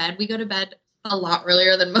out in bed. We go to bed a lot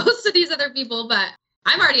earlier than most of these other people, but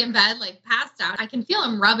I'm already in bed, passed out. I can feel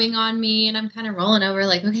him rubbing on me and I'm kind of rolling over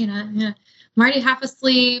okay, I'm already half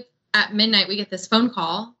asleep. At midnight, we get this phone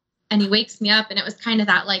call and he wakes me up and it was kind of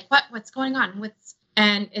that what's going on?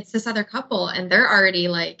 And it's this other couple and they're already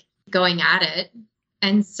going at it.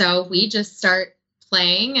 And so we just start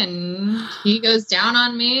playing and he goes down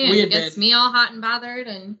on me and gets me all hot and bothered.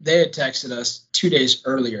 And they had texted us 2 days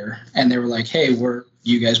earlier and they were like, hey,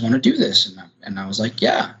 you guys want to do this? And I was like,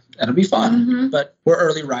 yeah, that'll be fun. Mm-hmm. But we're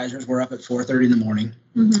early risers. We're up at 4:30 in the morning.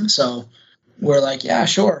 Mm-hmm. So we're like, yeah,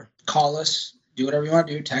 sure. Call us, do whatever you want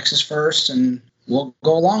to do. Text us first and we'll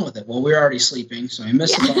go along with it. Well, we were already sleeping. So we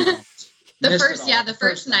missed the phone call. The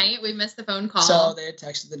first night we missed the phone call. So they had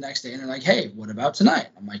texted the next day and they're like, hey, what about tonight?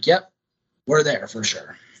 I'm like, yep, we're there for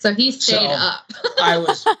sure. So he stayed up.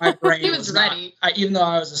 My brain he was ready. Even though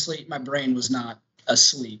I was asleep, my brain was not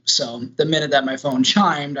asleep. So the minute that my phone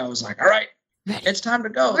chimed, I was like, all right, it's time to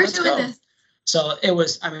go. Let's doing this. So it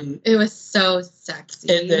was so sexy.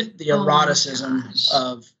 The eroticism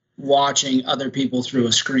of watching other people through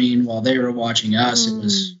a screen while they were watching us. It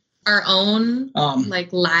was our own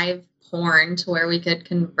live porn to where we could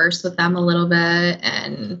converse with them a little bit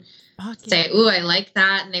and say, ooh, I like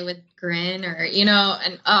that. And they would grin or,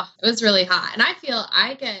 and it was really hot. And I feel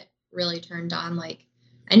I get really turned on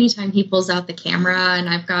anytime he pulls out the camera and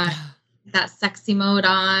I've got that sexy mode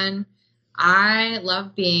on. I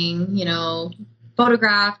love being,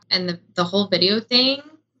 photographed and the whole video thing.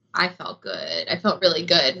 I felt good. I felt really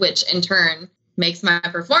good, which in turn makes my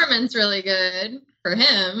performance really good for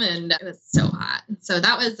him. And it was so hot. So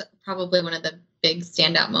that was probably one of the big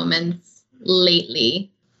standout moments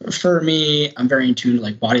lately For me, I'm very in tune to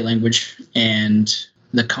like body language and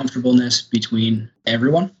the comfortableness between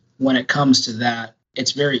everyone. When it comes to that,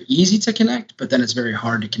 it's very easy to connect, but then it's very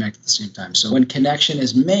hard to connect at the same time. So when connection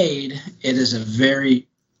is made, it is a very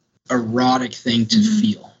erotic thing to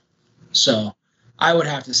feel. So I would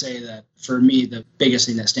have to say that for me, the biggest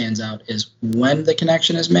thing that stands out is when the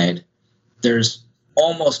connection is made, there's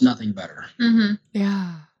almost nothing better.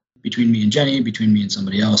 Yeah. Between me and Jenny, between me and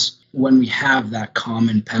somebody else, when we have that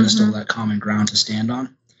common pedestal, that common ground to stand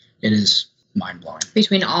on, it is mind-blowing.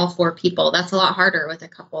 Between all 4 people, that's a lot harder with a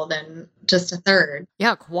couple than just a third.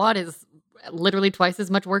 Yeah, quad is literally twice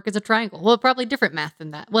as much work as a triangle. Well, probably different math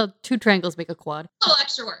than that. Well, 2 triangles make a quad. A little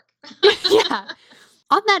extra work. Yeah.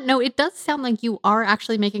 On that note, it does sound like you are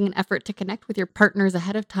actually making an effort to connect with your partners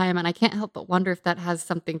ahead of time, and I can't help but wonder if that has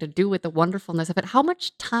something to do with the wonderfulness of it. How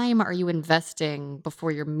much time are you investing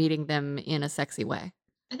before you're meeting them in a sexy way?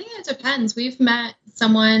 I think it depends. We've met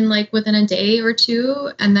someone like within a day or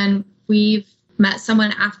 2, and then we've met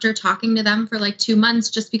someone after talking to them for like 2 months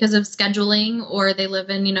just because of scheduling, or they live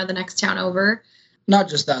in, the next town over. Not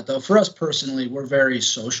just that, though. For us personally, we're very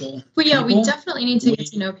social. But yeah, people. we definitely need to get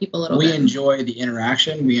to know people a little bit. We bit. enjoy the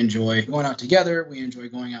interaction. We enjoy going out together. We enjoy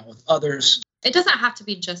going out with others. It doesn't have to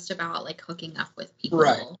be just about like hooking up with people.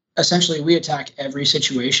 Right. Essentially, we attack every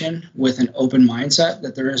situation with an open mindset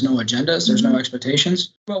that there is no agendas, there's no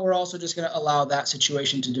expectations, but we're also just going to allow that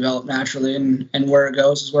situation to develop naturally, and where it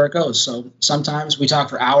goes is where it goes. So sometimes we talk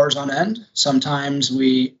for hours on end. Sometimes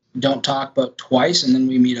we don't talk but twice and then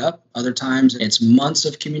we meet up. Other times it's months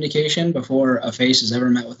of communication before a face has ever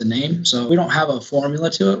met with a name. So we don't have a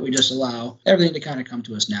formula to it. We just allow everything to kind of come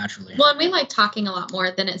to us naturally. Well, and we like talking a lot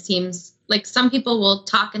more than it seems. Like some people will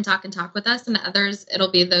talk and talk and talk with us, and others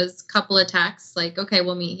it'll be those couple of texts like, okay,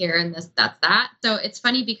 we'll meet here and that's that. So it's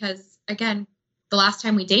funny because, again, the last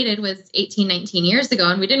time we dated was 18, 19 years ago,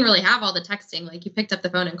 and we didn't really have all the texting. Like you picked up the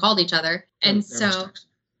phone and called each other. And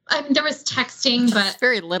there was texting, but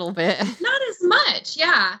very little bit. Not as much.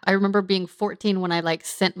 Yeah. I remember being 14 when I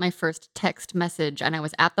sent my first text message, and I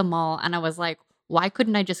was at the mall and I was like, why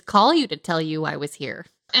couldn't I just call you to tell you I was here?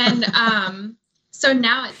 And so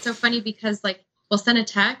now it's so funny because we'll send a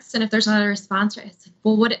text, and if there's not a response, it's like,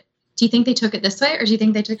 well, do you think they took it this way? Or do you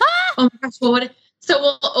think they took, oh my gosh, well, so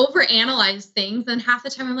we'll overanalyze things. And half the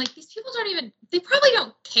time I'm like, these people they probably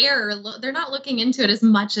don't care. They're not looking into it as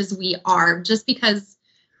much as we are, just because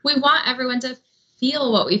we want everyone to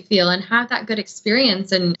feel what we feel and have that good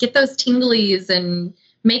experience and get those tinglies and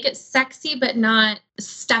make it sexy, but not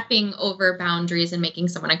stepping over boundaries and making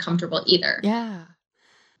someone uncomfortable either. Yeah.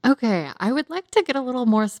 Okay. I would like to get a little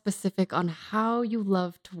more specific on how you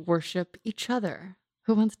love to worship each other.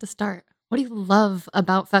 Who wants to start? What do you love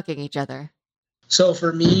about fucking each other? So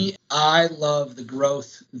for me, I love the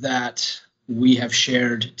growth that we have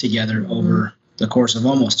shared together over the course of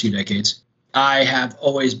almost 2 decades. I have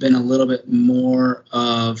always been a little bit more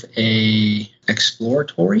of a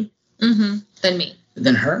exploratory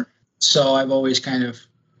than her. So I've always kind of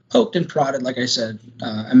poked and prodded, like I said.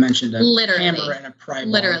 I mentioned a hammer and a pry bar.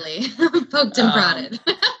 Literally. Poked and prodded.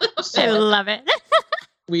 I love it.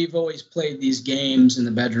 We've always played these games in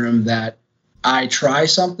the bedroom that I try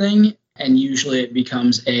something and usually it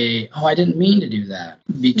becomes I didn't mean to do that.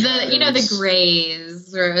 Because the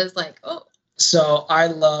grays where it was like, oh. So I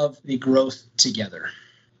love the growth together.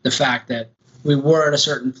 The fact that we were at a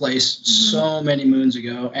certain place so many moons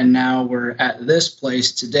ago, and now we're at this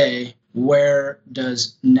place today. Where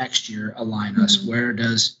does next year align us? Where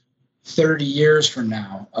does 30 years from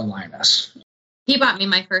now align us? He bought me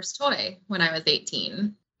my first toy when I was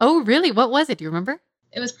 18. Oh, really? What was it? Do you remember?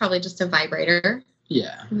 It was probably just a vibrator.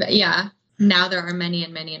 Yeah. Yeah. Now there are many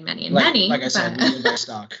and many and many and many. Like I said, we did buy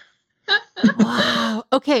stock. Wow.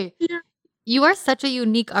 Okay. Yeah. You are such a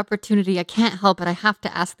unique opportunity. I can't help it. I have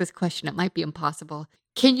to ask this question. It might be impossible.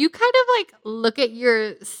 Can you kind of look at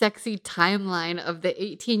your sexy timeline of the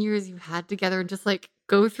 18 years you had together and just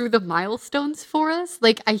go through the milestones for us?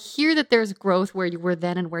 I hear that there's growth where you were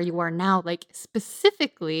then and where you are now.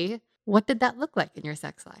 Specifically, what did that look like in your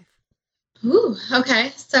sex life? Ooh,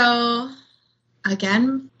 okay. So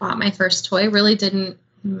again, bought my first toy. Really didn't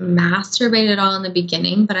masturbate at all in the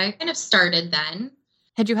beginning, but I kind of started then.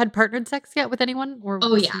 Had you had partnered sex yet with anyone?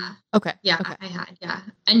 Oh, yeah. Okay. Yeah, okay. I had. Yeah.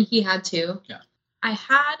 And he had too. Yeah. I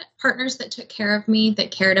had partners that took care of me,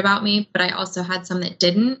 that cared about me, but I also had some that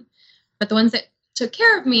didn't. But the ones that took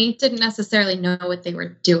care of me didn't necessarily know what they were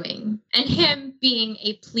doing. And him being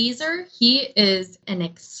a pleaser, he is an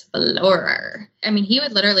explorer. I mean, he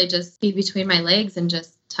would literally just be between my legs and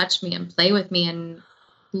just touch me and play with me. And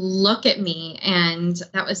look at me. And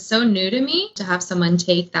that was so new to me, to have someone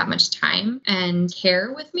take that much time and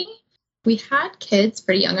care with me. We had kids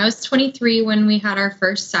pretty young. I was 23 when we had our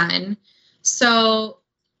first son. So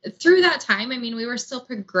through that time, I mean, we were still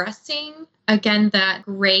progressing. Again, that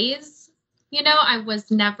graze, I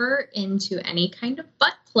was never into any kind of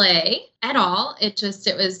butt play at all. It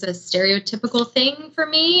was a stereotypical thing for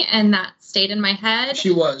me, and that stayed in my head.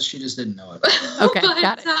 She just didn't know it. Okay,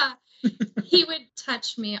 got it. He would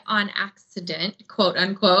touch me on accident, quote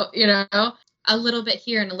unquote, a little bit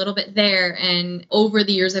here and a little bit there. And over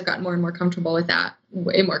the years, I've gotten more and more comfortable with that.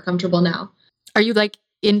 Way more comfortable now. Are you like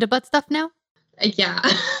into butt stuff now? Yeah.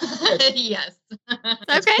 Yes.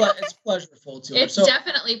 Okay. It's pleasurable to her. It's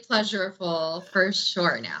definitely pleasurable for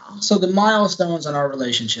sure now. So the milestones in our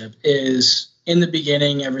relationship is, in the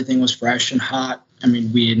beginning, everything was fresh and hot. I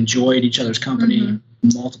mean, we enjoyed each other's company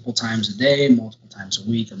multiple times a day, multiple times a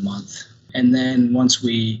week, a month. And then once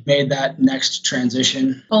we made that next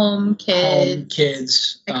transition, home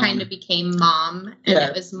kids, I kind of became mom, and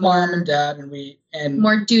it was more mom and dad, and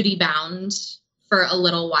more duty bound for a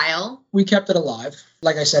little while. We kept it alive.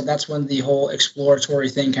 Like I said, that's when the whole exploratory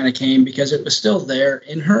thing kind of came, because it was still there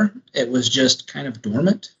in her. It was just kind of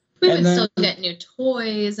dormant. We would still get new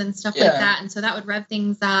toys and stuff like that. And so that would rev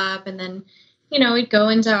things up. And then, we'd go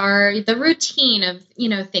into the routine of,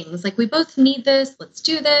 things like, we both need this. Let's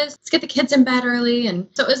do this. Let's get the kids in bed early. And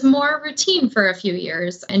so it was more routine for a few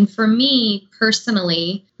years. And for me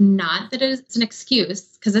personally, not that it's an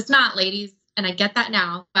excuse, because it's not, ladies. And I get that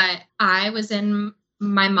now, but I was in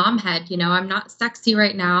my mom head, I'm not sexy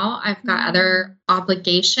right now. I've got other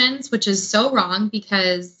obligations, which is so wrong,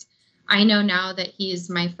 because I know now that he's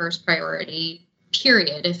my first priority,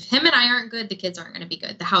 period. If him and I aren't good, the kids aren't going to be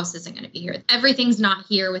good. The house isn't going to be here. Everything's not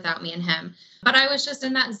here without me and him. But I was just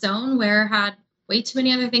in that zone where I had way too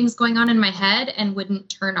many other things going on in my head and wouldn't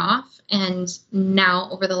turn off. And now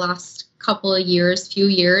over the last few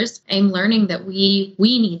years, I'm learning that we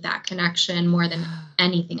need that connection more than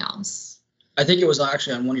anything else. I think it was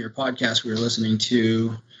actually on one of your podcasts we were listening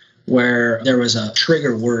to, where there was a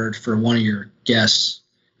trigger word for one of your guests.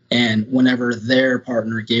 And whenever their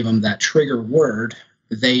partner gave them that trigger word,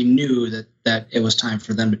 they knew that it was time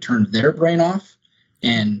for them to turn their brain off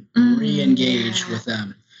and re-engage with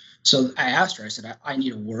them. So I asked her, I said, I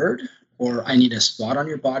need a word, or I need a spot on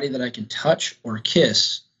your body that I can touch or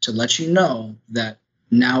kiss to let you know that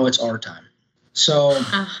now it's our time. So and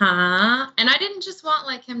I didn't just want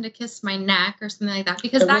like him to kiss my neck or something like that,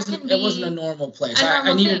 because it wasn't a normal place.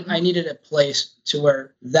 I needed a place to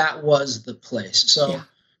where that was the place. So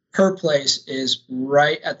her place is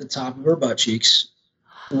right at the top of her butt cheeks,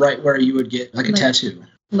 right where you would get like a tattoo.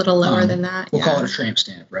 A little lower than that. We'll call it a tramp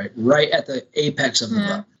stamp, right? Right at the apex of the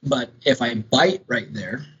butt. But if I bite right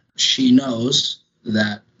there, she knows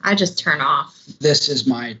that I just turn off. This is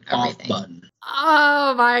my off button.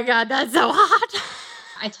 Oh my God, that's so hot.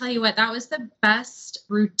 I tell you what, that was the best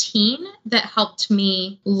routine that helped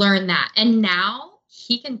me learn that. And now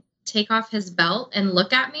he can take off his belt and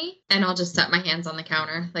look at me, and I'll just set my hands on the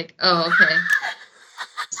counter like, oh, okay.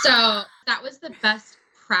 So that was the best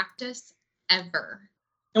practice ever.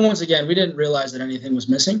 And once again, we didn't realize that anything was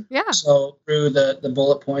missing. Yeah. So through the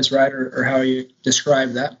bullet points, right, or how you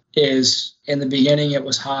describe that, is in the beginning it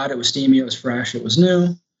was hot, it was steamy, it was fresh, it was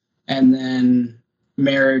new. And then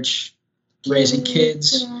marriage, raising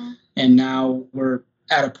kids. Yeah. And now we're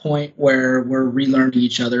at a point where we're relearning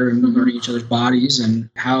each other and learning each other's bodies and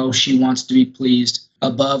how she wants to be pleased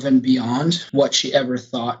above and beyond what she ever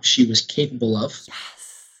thought she was capable of.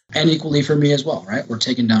 Yes. And equally for me as well, right? We're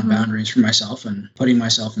taking down boundaries for myself and putting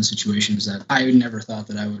myself in situations that I never thought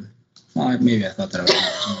that I would. Well, maybe I thought that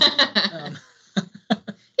I would.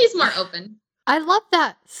 He's more open. I love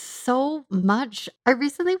that so much. I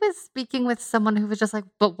recently was speaking with someone who was just like,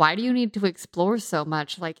 but why do you need to explore so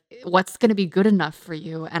much? Like, what's going to be good enough for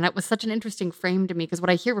you? And it was such an interesting frame to me, because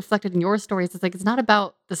what I hear reflected in your stories is like, it's not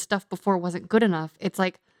about the stuff before wasn't good enough. It's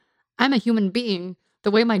like, I'm a human being.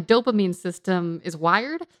 The way my dopamine system is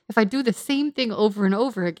wired, if I do the same thing over and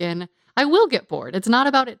over again, I will get bored. It's not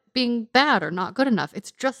about it being bad or not good enough.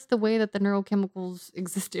 It's just the way that the neurochemicals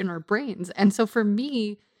exist in our brains. And so for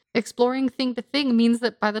me, exploring thing to thing means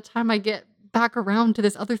that by the time I get back around to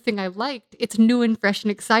this other thing I liked, it's new and fresh and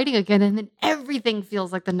exciting again. And then everything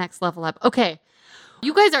feels like the next level up. Okay.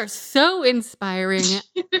 You guys are so inspiring.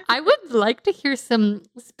 I would like to hear some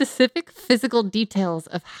specific physical details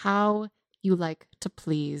of how you like to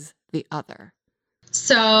please the other.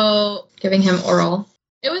 So giving him oral.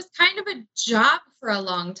 It was kind of a job for a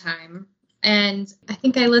long time. And I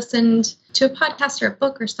think I listened to a podcast or a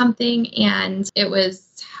book or something, and it was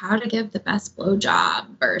how to give the best blowjob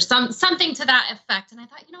or something to that effect. And I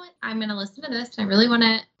thought, you know what? I'm going to listen to this, and I really want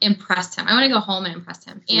to impress him. I want to go home and impress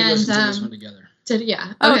him. We and listened to this one together.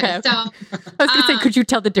 Yeah. Okay. So I was going to say, could you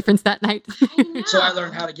tell the difference that night? I know. So I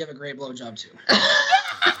learned how to give a great blowjob too.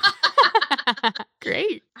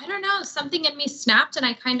 Great. I don't know. Something in me snapped, and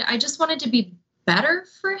I just wanted to be better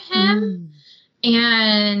for him.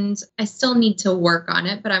 And I still need to work on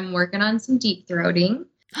it, but I'm working on some deep throating.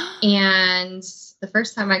 And the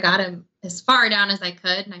first time I got him as far down as I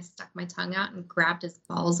could, and I stuck my tongue out and grabbed his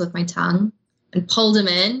balls with my tongue and pulled him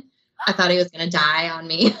in. I thought he was going to die on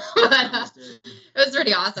me, but it was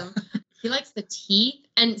pretty awesome. He likes the teeth.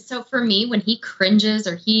 And so for me, when he cringes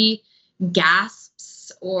or he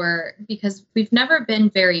gasps, or because we've never been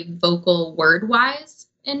very vocal word-wise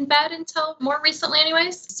in bed until more recently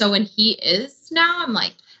anyways. So when he is now, I'm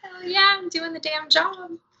like, hell yeah, I'm doing the damn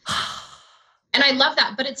job. And I love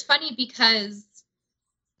that. But it's funny because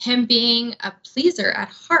him being a pleaser at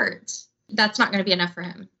heart, that's not going to be enough for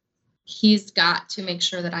him. He's got to make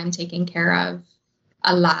sure that I'm taken care of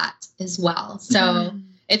a lot as well. So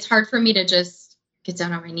it's hard for me to just get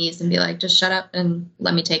down on my knees and be like, just shut up and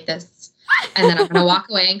let me take this. And then I'm going to walk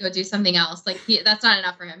away and go do something else. Like that's not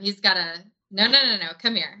enough for him. He's got to, no,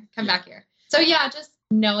 come here, come back here. So yeah, just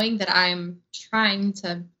knowing that I'm trying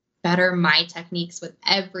to better my techniques with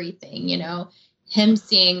everything, you know, him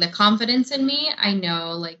seeing the confidence in me, I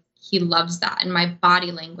know like he loves that, and my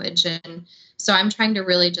body language. And so I'm trying to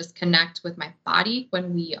really just connect with my body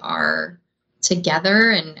when we are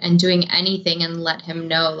together and doing anything, and let him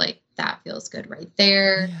know like that feels good right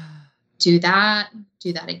there. Yeah. Do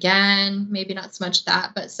that again. Maybe not so much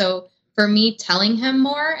that, but so for me, telling him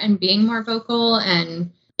more and being more vocal,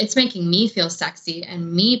 and it's making me feel sexy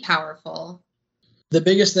and me powerful. The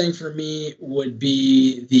biggest thing for me would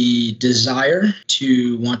be the desire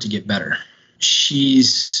to want to get better.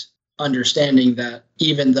 She's understanding that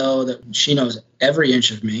even though that she knows every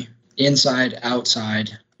inch of me, inside,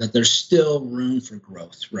 outside, that there's still room for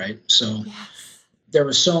growth, right? So there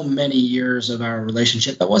were so many years of our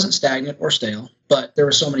relationship that wasn't stagnant or stale, but there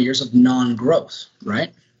were so many years of non-growth,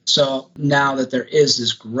 right? So now that there is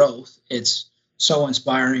this growth, it's so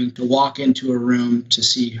inspiring to walk into a room to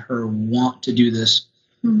see her want to do this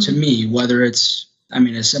to me, whether it's,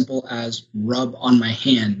 as simple as rub on my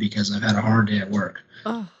hand because I've had a hard day at work.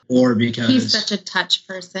 Or because he's such a touch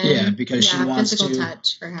person. Yeah, because she wants physical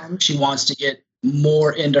touch for him. She wants to get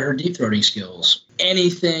more into her deep throating skills.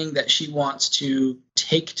 Anything that she wants to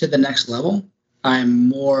take to the next level, I'm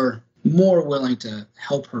more willing to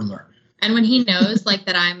help her learn. And when he knows like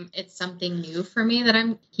that it's something new for me,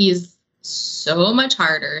 that he's so much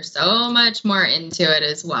harder, so much more into it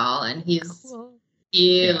as well. And he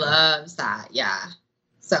loves that. Yeah.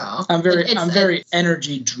 So I'm very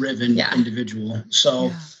energy driven individual.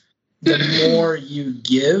 So the more you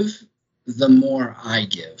give, the more I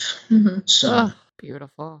give. So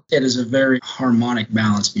beautiful. It is a very harmonic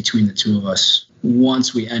balance between the two of us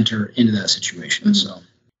once we enter into that situation.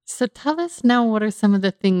 So tell us now, what are some of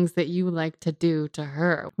the things that you like to do to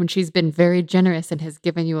her when she's been very generous and has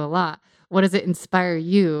given you a lot? What does it inspire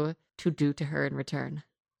you to do to her in return?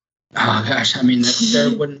 Oh, gosh.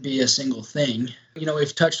 There wouldn't be a single thing.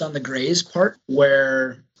 We've touched on the graze part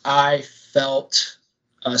where I felt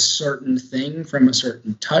a certain thing from a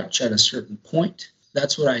certain touch at a certain point.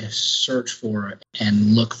 That's what I search for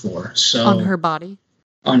and look for. So on her body?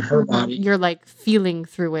 On her body. You're like feeling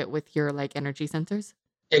through it with your like energy sensors?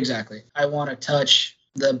 Exactly. I want to touch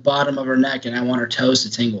the bottom of her neck and I want her toes to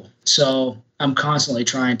tingle. So I'm constantly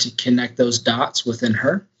trying to connect those dots within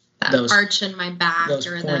her. Those arch in my back. Those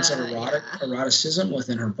points of eroticism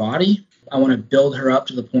within her body. I want to build her up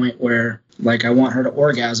to the point where, like, I want her to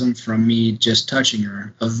orgasm from me just touching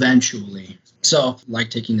her eventually. So,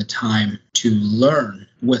 like, taking the time to learn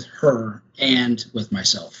with her and with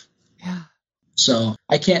myself. Yeah. So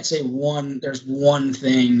I can't say there's one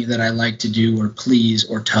thing that I like to do or please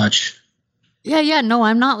or touch. Yeah. No,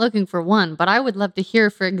 I'm not looking for one, but I would love to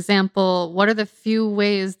hear, for example, what are the few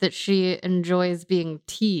ways that she enjoys being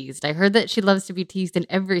teased? I heard that she loves to be teased in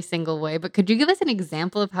every single way, but could you give us an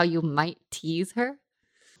example of how you might tease her?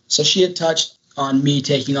 So she had touched on me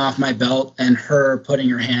taking off my belt and her putting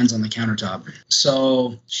her hands on the countertop.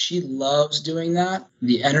 So she loves doing that.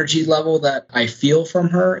 The energy level that I feel from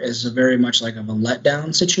her is very much like of a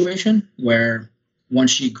letdown situation where once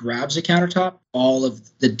she grabs the countertop, all of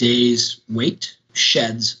the day's weight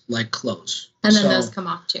sheds like clothes. And then those come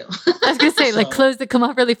off too. I was going to say, like clothes that come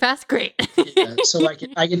off really fast, great. So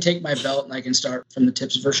I can take my belt and I can start from the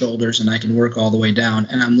tips of her shoulders and I can work all the way down.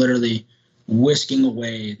 And I'm literally whisking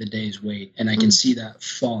away the day's weight, and I can see that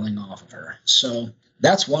falling off of her. So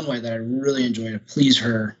that's one way that I really enjoy to please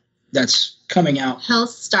her. That's coming out. He'll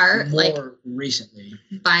start more recently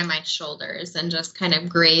by my shoulders and just kind of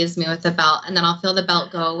graze me with the belt, and then I'll feel the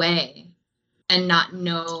belt go away and not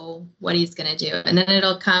know what he's going to do. And then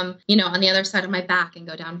it'll come, on the other side of my back and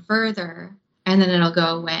go down further, and then it'll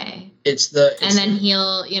go away. And then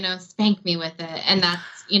he'll, spank me with it. And that's,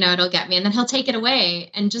 it'll get me. And then he'll take it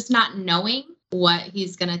away, and just not knowing what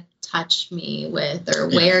he's going to touch me with or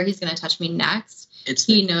where he's going to touch me next.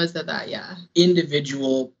 He knows that,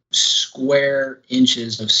 individual square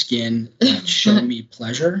inches of skin that show me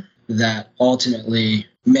pleasure that ultimately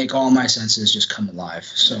make all my senses just come alive.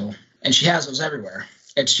 So, and she has those everywhere.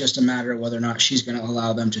 It's just a matter of whether or not she's going to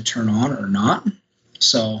allow them to turn on or not.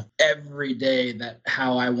 So every day that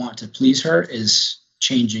how I want to please her is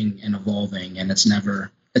changing and evolving, and it's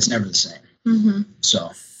never the same. Mm-hmm.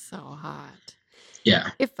 So hot. Yeah.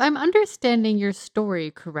 If I'm understanding your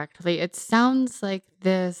story correctly, it sounds like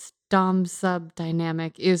this dom-sub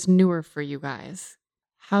dynamic is newer for you guys.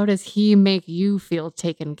 How does he make you feel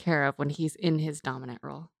taken care of when he's in his dominant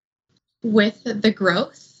role? With the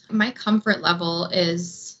growth, my comfort level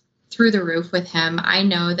is through the roof with him. I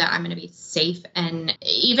know that I'm going to be safe. And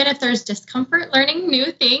even if there's discomfort learning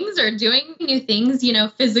new things or doing new things,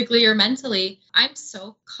 physically or mentally, I'm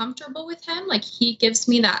so comfortable with him. Like, he gives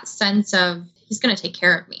me that sense of he's going to take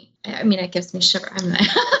care of me. I mean, it gives me shivers.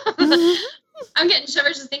 I'm getting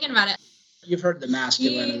shivers just thinking about it. You've heard the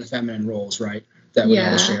masculine and the feminine roles, right? That we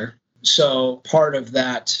all share. So part of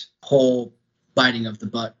that whole biting of the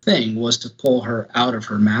butt thing was to pull her out of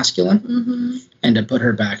her masculine and to put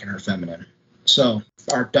her back in her feminine. So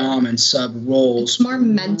our dom and sub roles, it's more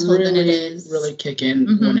mental than it is. Really kick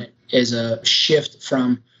in when it is a shift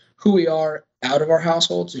from who we are out of our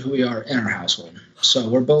household to who we are in our household. So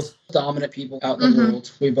we're both dominant people out in the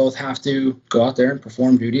world. We both have to go out there and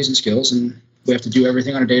perform duties and skills, and we have to do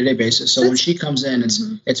everything on a day-to-day basis. So when she comes in,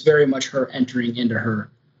 it's very much her entering into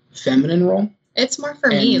her feminine role. It's more for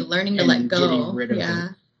me learning to let go. Getting rid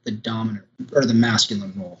of the dominant or the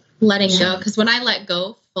masculine role. Letting go. Because when I let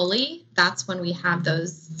go fully, that's when we have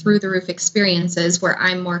those through the roof experiences where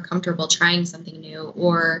I'm more comfortable trying something new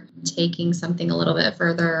or taking something a little bit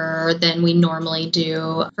further than we normally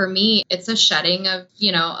do. For me, it's a shedding of,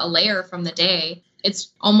 a layer from the day.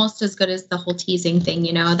 It's almost as good as the whole teasing thing,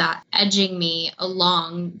 that edging me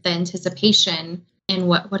along the anticipation. And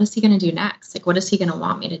what is he going to do next? Like, what is he going to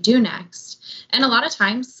want me to do next? And a lot of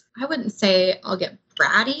times I wouldn't say I'll get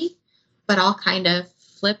bratty, but I'll kind of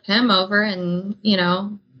flip him over and,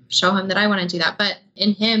 show him that I want to do that. But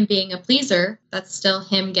in him being a pleaser, that's still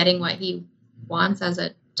him getting what he wants as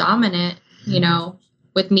a dominant,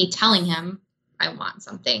 with me telling him I want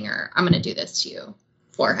something or I'm going to do this to you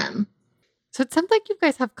for him. So it sounds like you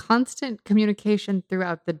guys have constant communication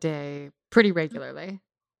throughout the day pretty regularly.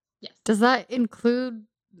 Yes. Does that include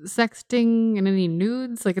sexting and any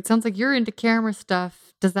nudes? Like, it sounds like you're into camera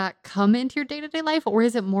stuff. Does that come into your day-to-day life, or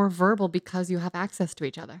is it more verbal because you have access to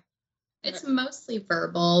each other? It's mostly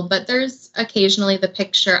verbal, but there's occasionally the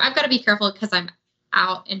picture. I've got to be careful because I'm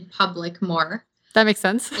out in public more. That makes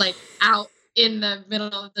sense. Like out in the middle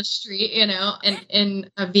of the street,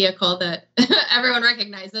 in a vehicle that everyone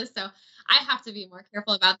recognizes. So I have to be more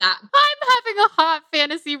careful about that. I'm having a hot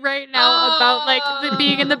fantasy right now about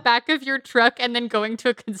being in the back of your truck and then going to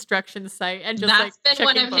a construction site and just that's been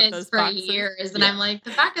one of both his for boxes. Years, and I'm like,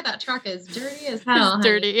 the back of that truck is dirty as hell. It's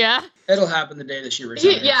dirty, yeah. It'll happen the day that she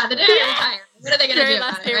retires. Yeah, the day I retire. What are they gonna do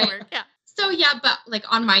about it, right? Work, yeah. So but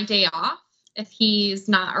on my day off, if he's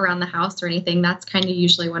not around the house or anything, that's kind of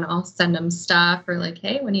usually when I'll send him stuff or like,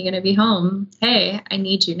 hey, when are you gonna be home? Hey, I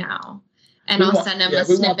need you now. And I'll send him a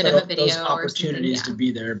snippet of a video. Those opportunities to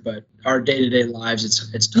be there, but our day-to-day lives,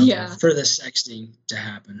 it's tough for the sexting to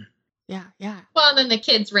happen. Yeah. Well, and then the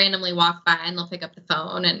kids randomly walk by and they'll pick up the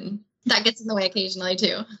phone, and that gets in the way occasionally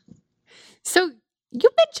too. So you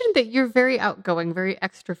mentioned that you're very outgoing, very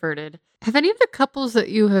extroverted. Have any of the couples that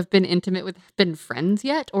you have been intimate with been friends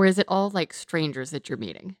yet, or is it all like strangers that you're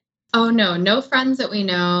meeting? Oh no friends that we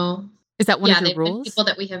know. Is that one of your rules? People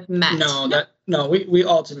that we have met. No, we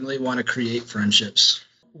ultimately want to create friendships.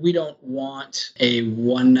 We don't want a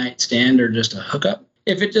one-night stand or just a hookup.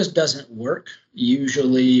 If it just doesn't work,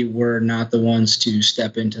 usually we're not the ones to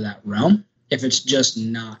step into that realm. If it's just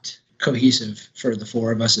not cohesive for the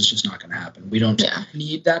four of us, it's just not going to happen. We don't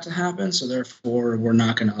need that to happen, so therefore we're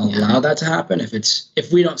not going to allow that to happen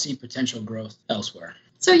if we don't see potential growth elsewhere.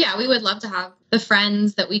 So we would love to have the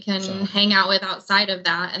friends that we can hang out with outside of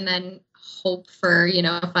that, and then hope for,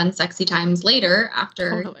 fun, sexy times later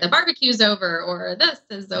after Totally. the barbecue's over or this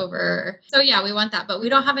is over. So yeah, we want that, but we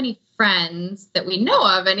don't have any friends that we know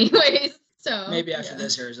of anyways. So Maybe after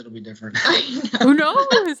this airs, it'll be different. I Who know.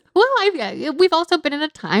 knows? Well, we've also been in a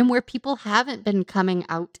time where people haven't been coming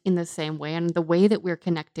out in the same way, and the way that we're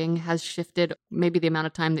connecting has shifted. Maybe the amount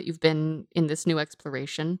of time that you've been in this new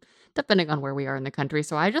exploration, depending on where we are in the country.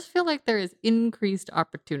 So I just feel like there is increased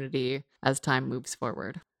opportunity as time moves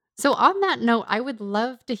forward. So on that note, I would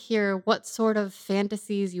love to hear what sort of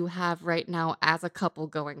fantasies you have right now as a couple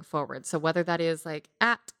going forward. So whether that is like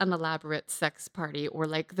at an elaborate sex party, or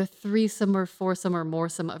like the threesome or foursome or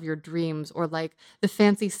moresome of your dreams, or like the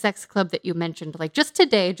fancy sex club that you mentioned, like just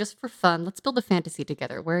today, just for fun, let's build a fantasy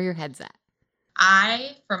together. Where are your heads at?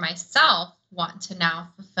 I, for myself, want to now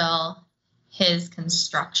fulfill his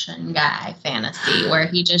construction guy fantasy where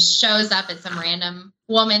he just shows up at some random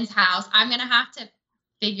woman's house. I'm going to have to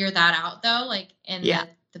figure that out though, like in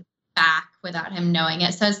the back without him knowing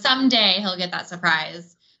it. So someday he'll get that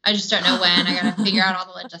surprise. I just don't know when. I got to figure out all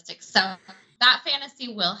the logistics. So that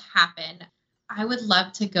fantasy will happen. I would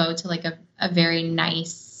love to go to like a very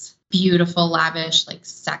nice, beautiful, lavish, like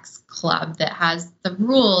sex club that has the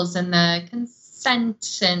rules and the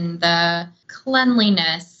consent and the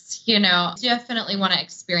cleanliness. Definitely want to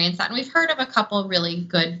experience that. And we've heard of a couple really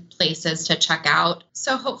good places to check out.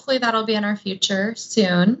 So hopefully that'll be in our future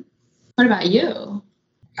soon. What about you?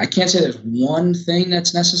 I can't say there's one thing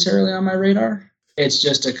that's necessarily on my radar. It's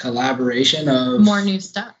just a collaboration of more new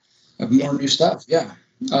stuff. Of more new stuff, yeah.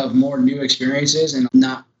 Of more new experiences and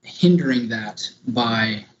not hindering that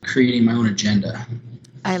by creating my own agenda.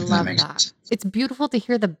 I love makes that. sense. It's beautiful to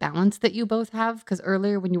hear the balance that you both have, because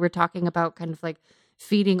earlier when you were talking about kind of like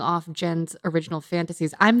feeding off Jen's original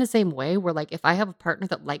fantasies, I'm the same way, where like if I have a partner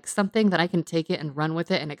that likes something, then I can take it and run with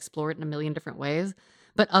it and explore it in a million different ways.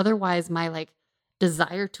 But otherwise, my like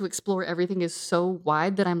desire to explore everything is so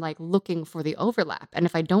wide that I'm like looking for the overlap. And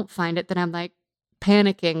if I don't find it, then I'm like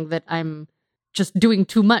panicking that I'm just doing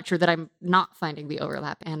too much or that I'm not finding the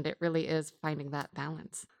overlap. And it really is finding that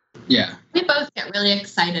balance. Yeah. We both get really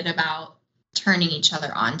excited about turning each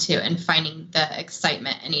other on to and finding the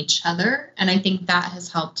excitement in each other. And I think that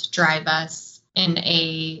has helped drive us in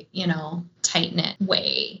a, tight-knit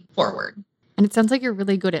way forward. And it sounds like you're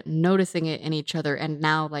really good at noticing it in each other and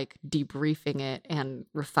now like debriefing it and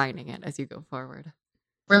refining it as you go forward.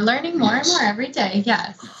 We're learning more and more every day.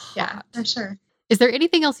 Yes. Yeah, for sure. Is there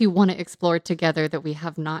anything else you want to explore together that we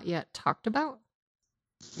have not yet talked about?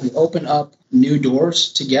 We open up new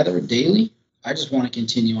doors together daily. I just want to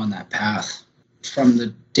continue on that path from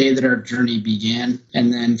the day that our journey began.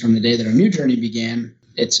 And then from the day that our new journey began,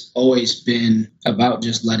 it's always been about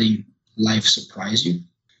just letting life surprise you.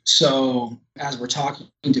 So as we're talking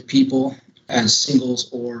to people as singles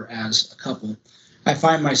or as a couple, I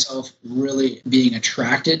find myself really being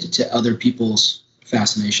attracted to other people's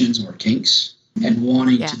fascinations or kinks and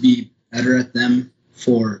wanting to be better at them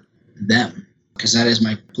for them, because that is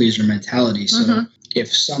my pleaser mentality. So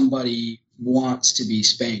if somebody wants to be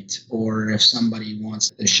spanked, or if somebody wants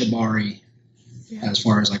the shibari, as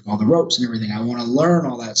far as like all the ropes and everything, I want to learn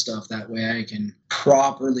all that stuff. That way I can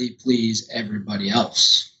properly please everybody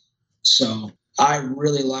else. So I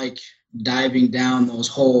really like diving down those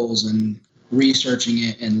holes and researching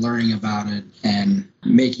it and learning about it and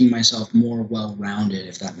making myself more well-rounded,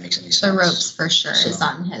 if that makes any sense. The ropes for sure is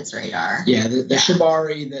on his radar. Yeah, the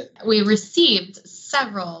shibari that we received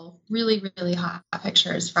several really, really hot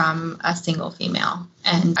pictures from a single female.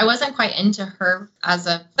 And I wasn't quite into her as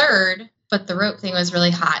a third, but the rope thing was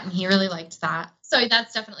really hot and he really liked that. So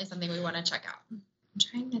that's definitely something we want to check out. I'm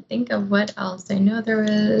trying to think of what else. I know there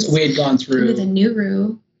was... We had gone through... The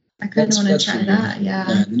Nuru. I kind of want to try that, yeah.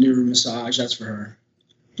 The Nuru massage, that's for her.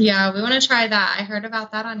 Yeah, we want to try that. I heard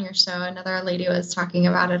about that on your show. Another lady was talking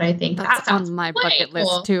about it, I think. That's that on my bucket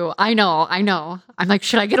cool. list, too. I know. I'm like,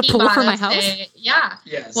 should I get a pool for my house?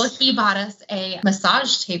 Yes. Well, he bought us a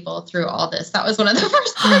massage table through all this. That was one of the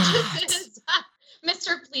first purchases.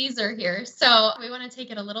 Mr. Pleaser here. So we want to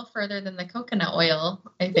take it a little further than the coconut oil,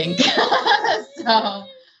 I think. So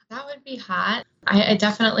that would be hot. I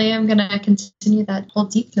definitely am going to continue that whole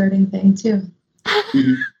deep throating thing too.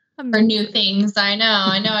 For new things. I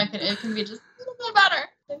know it can be just a little bit better.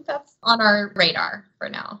 I think that's on our radar for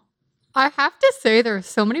now. I have to say there are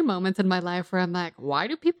so many moments in my life where I'm like, why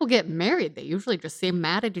do people get married? They usually just seem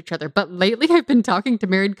mad at each other. But lately I've been talking to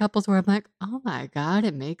married couples where I'm like, oh my God,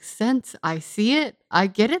 it makes sense. I see it. I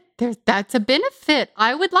get it. That's a benefit.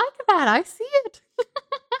 I would like that. I see it.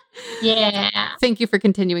 Yeah. Thank you for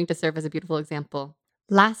continuing to serve as a beautiful example.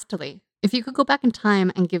 Lastly, if you could go back in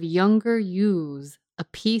time and give younger yous a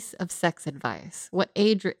piece of sex advice, what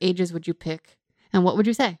age or ages would you pick? And what would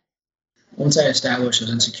you say? Once I established those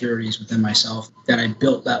insecurities within myself, that I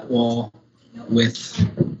built that wall with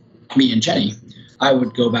me and Jenny, I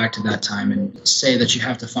would go back to that time and say that you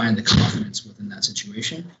have to find the confidence within that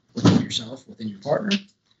situation, within yourself, within your partner,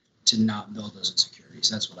 to not build those insecurities.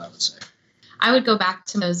 That's what I would say. I would go back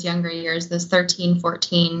to those younger years, those 13,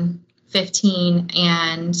 14, 15,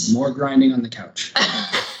 and more grinding on the couch.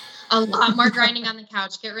 A lot more grinding on the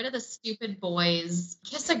couch. Get rid of the stupid boys.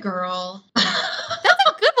 Kiss a girl. That's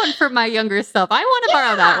a good one for my younger self. I want to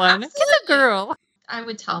borrow that one. Absolutely. Kiss a girl. I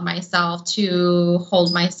would tell myself to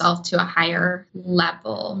hold myself to a higher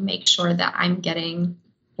level, make sure that I'm getting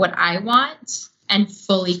what I want and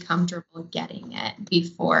fully comfortable getting it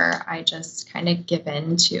before I just kind of give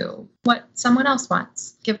in to what someone else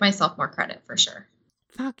wants. Give myself more credit for sure.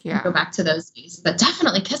 Fuck yeah. Go back to those days. But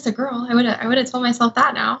definitely kiss a girl. I would have told myself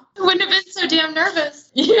that now. I wouldn't have been so damn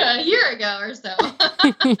nervous. Yeah, a year ago or so.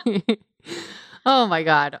 Oh my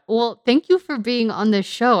God. Well, thank you for being on this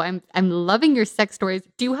show. I'm loving your sex stories.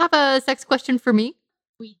 Do you have a sex question for me?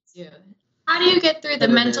 We do. How do you get through the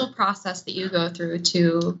mental process that you go through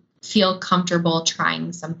to feel comfortable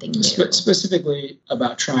trying something new? Specifically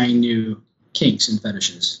about trying new kinks and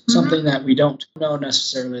fetishes. Mm-hmm. Something that we don't know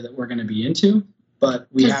necessarily that we're going to be into, but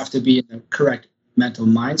we have to be in the correct mental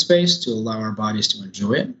mind space to allow our bodies to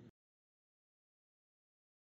enjoy it.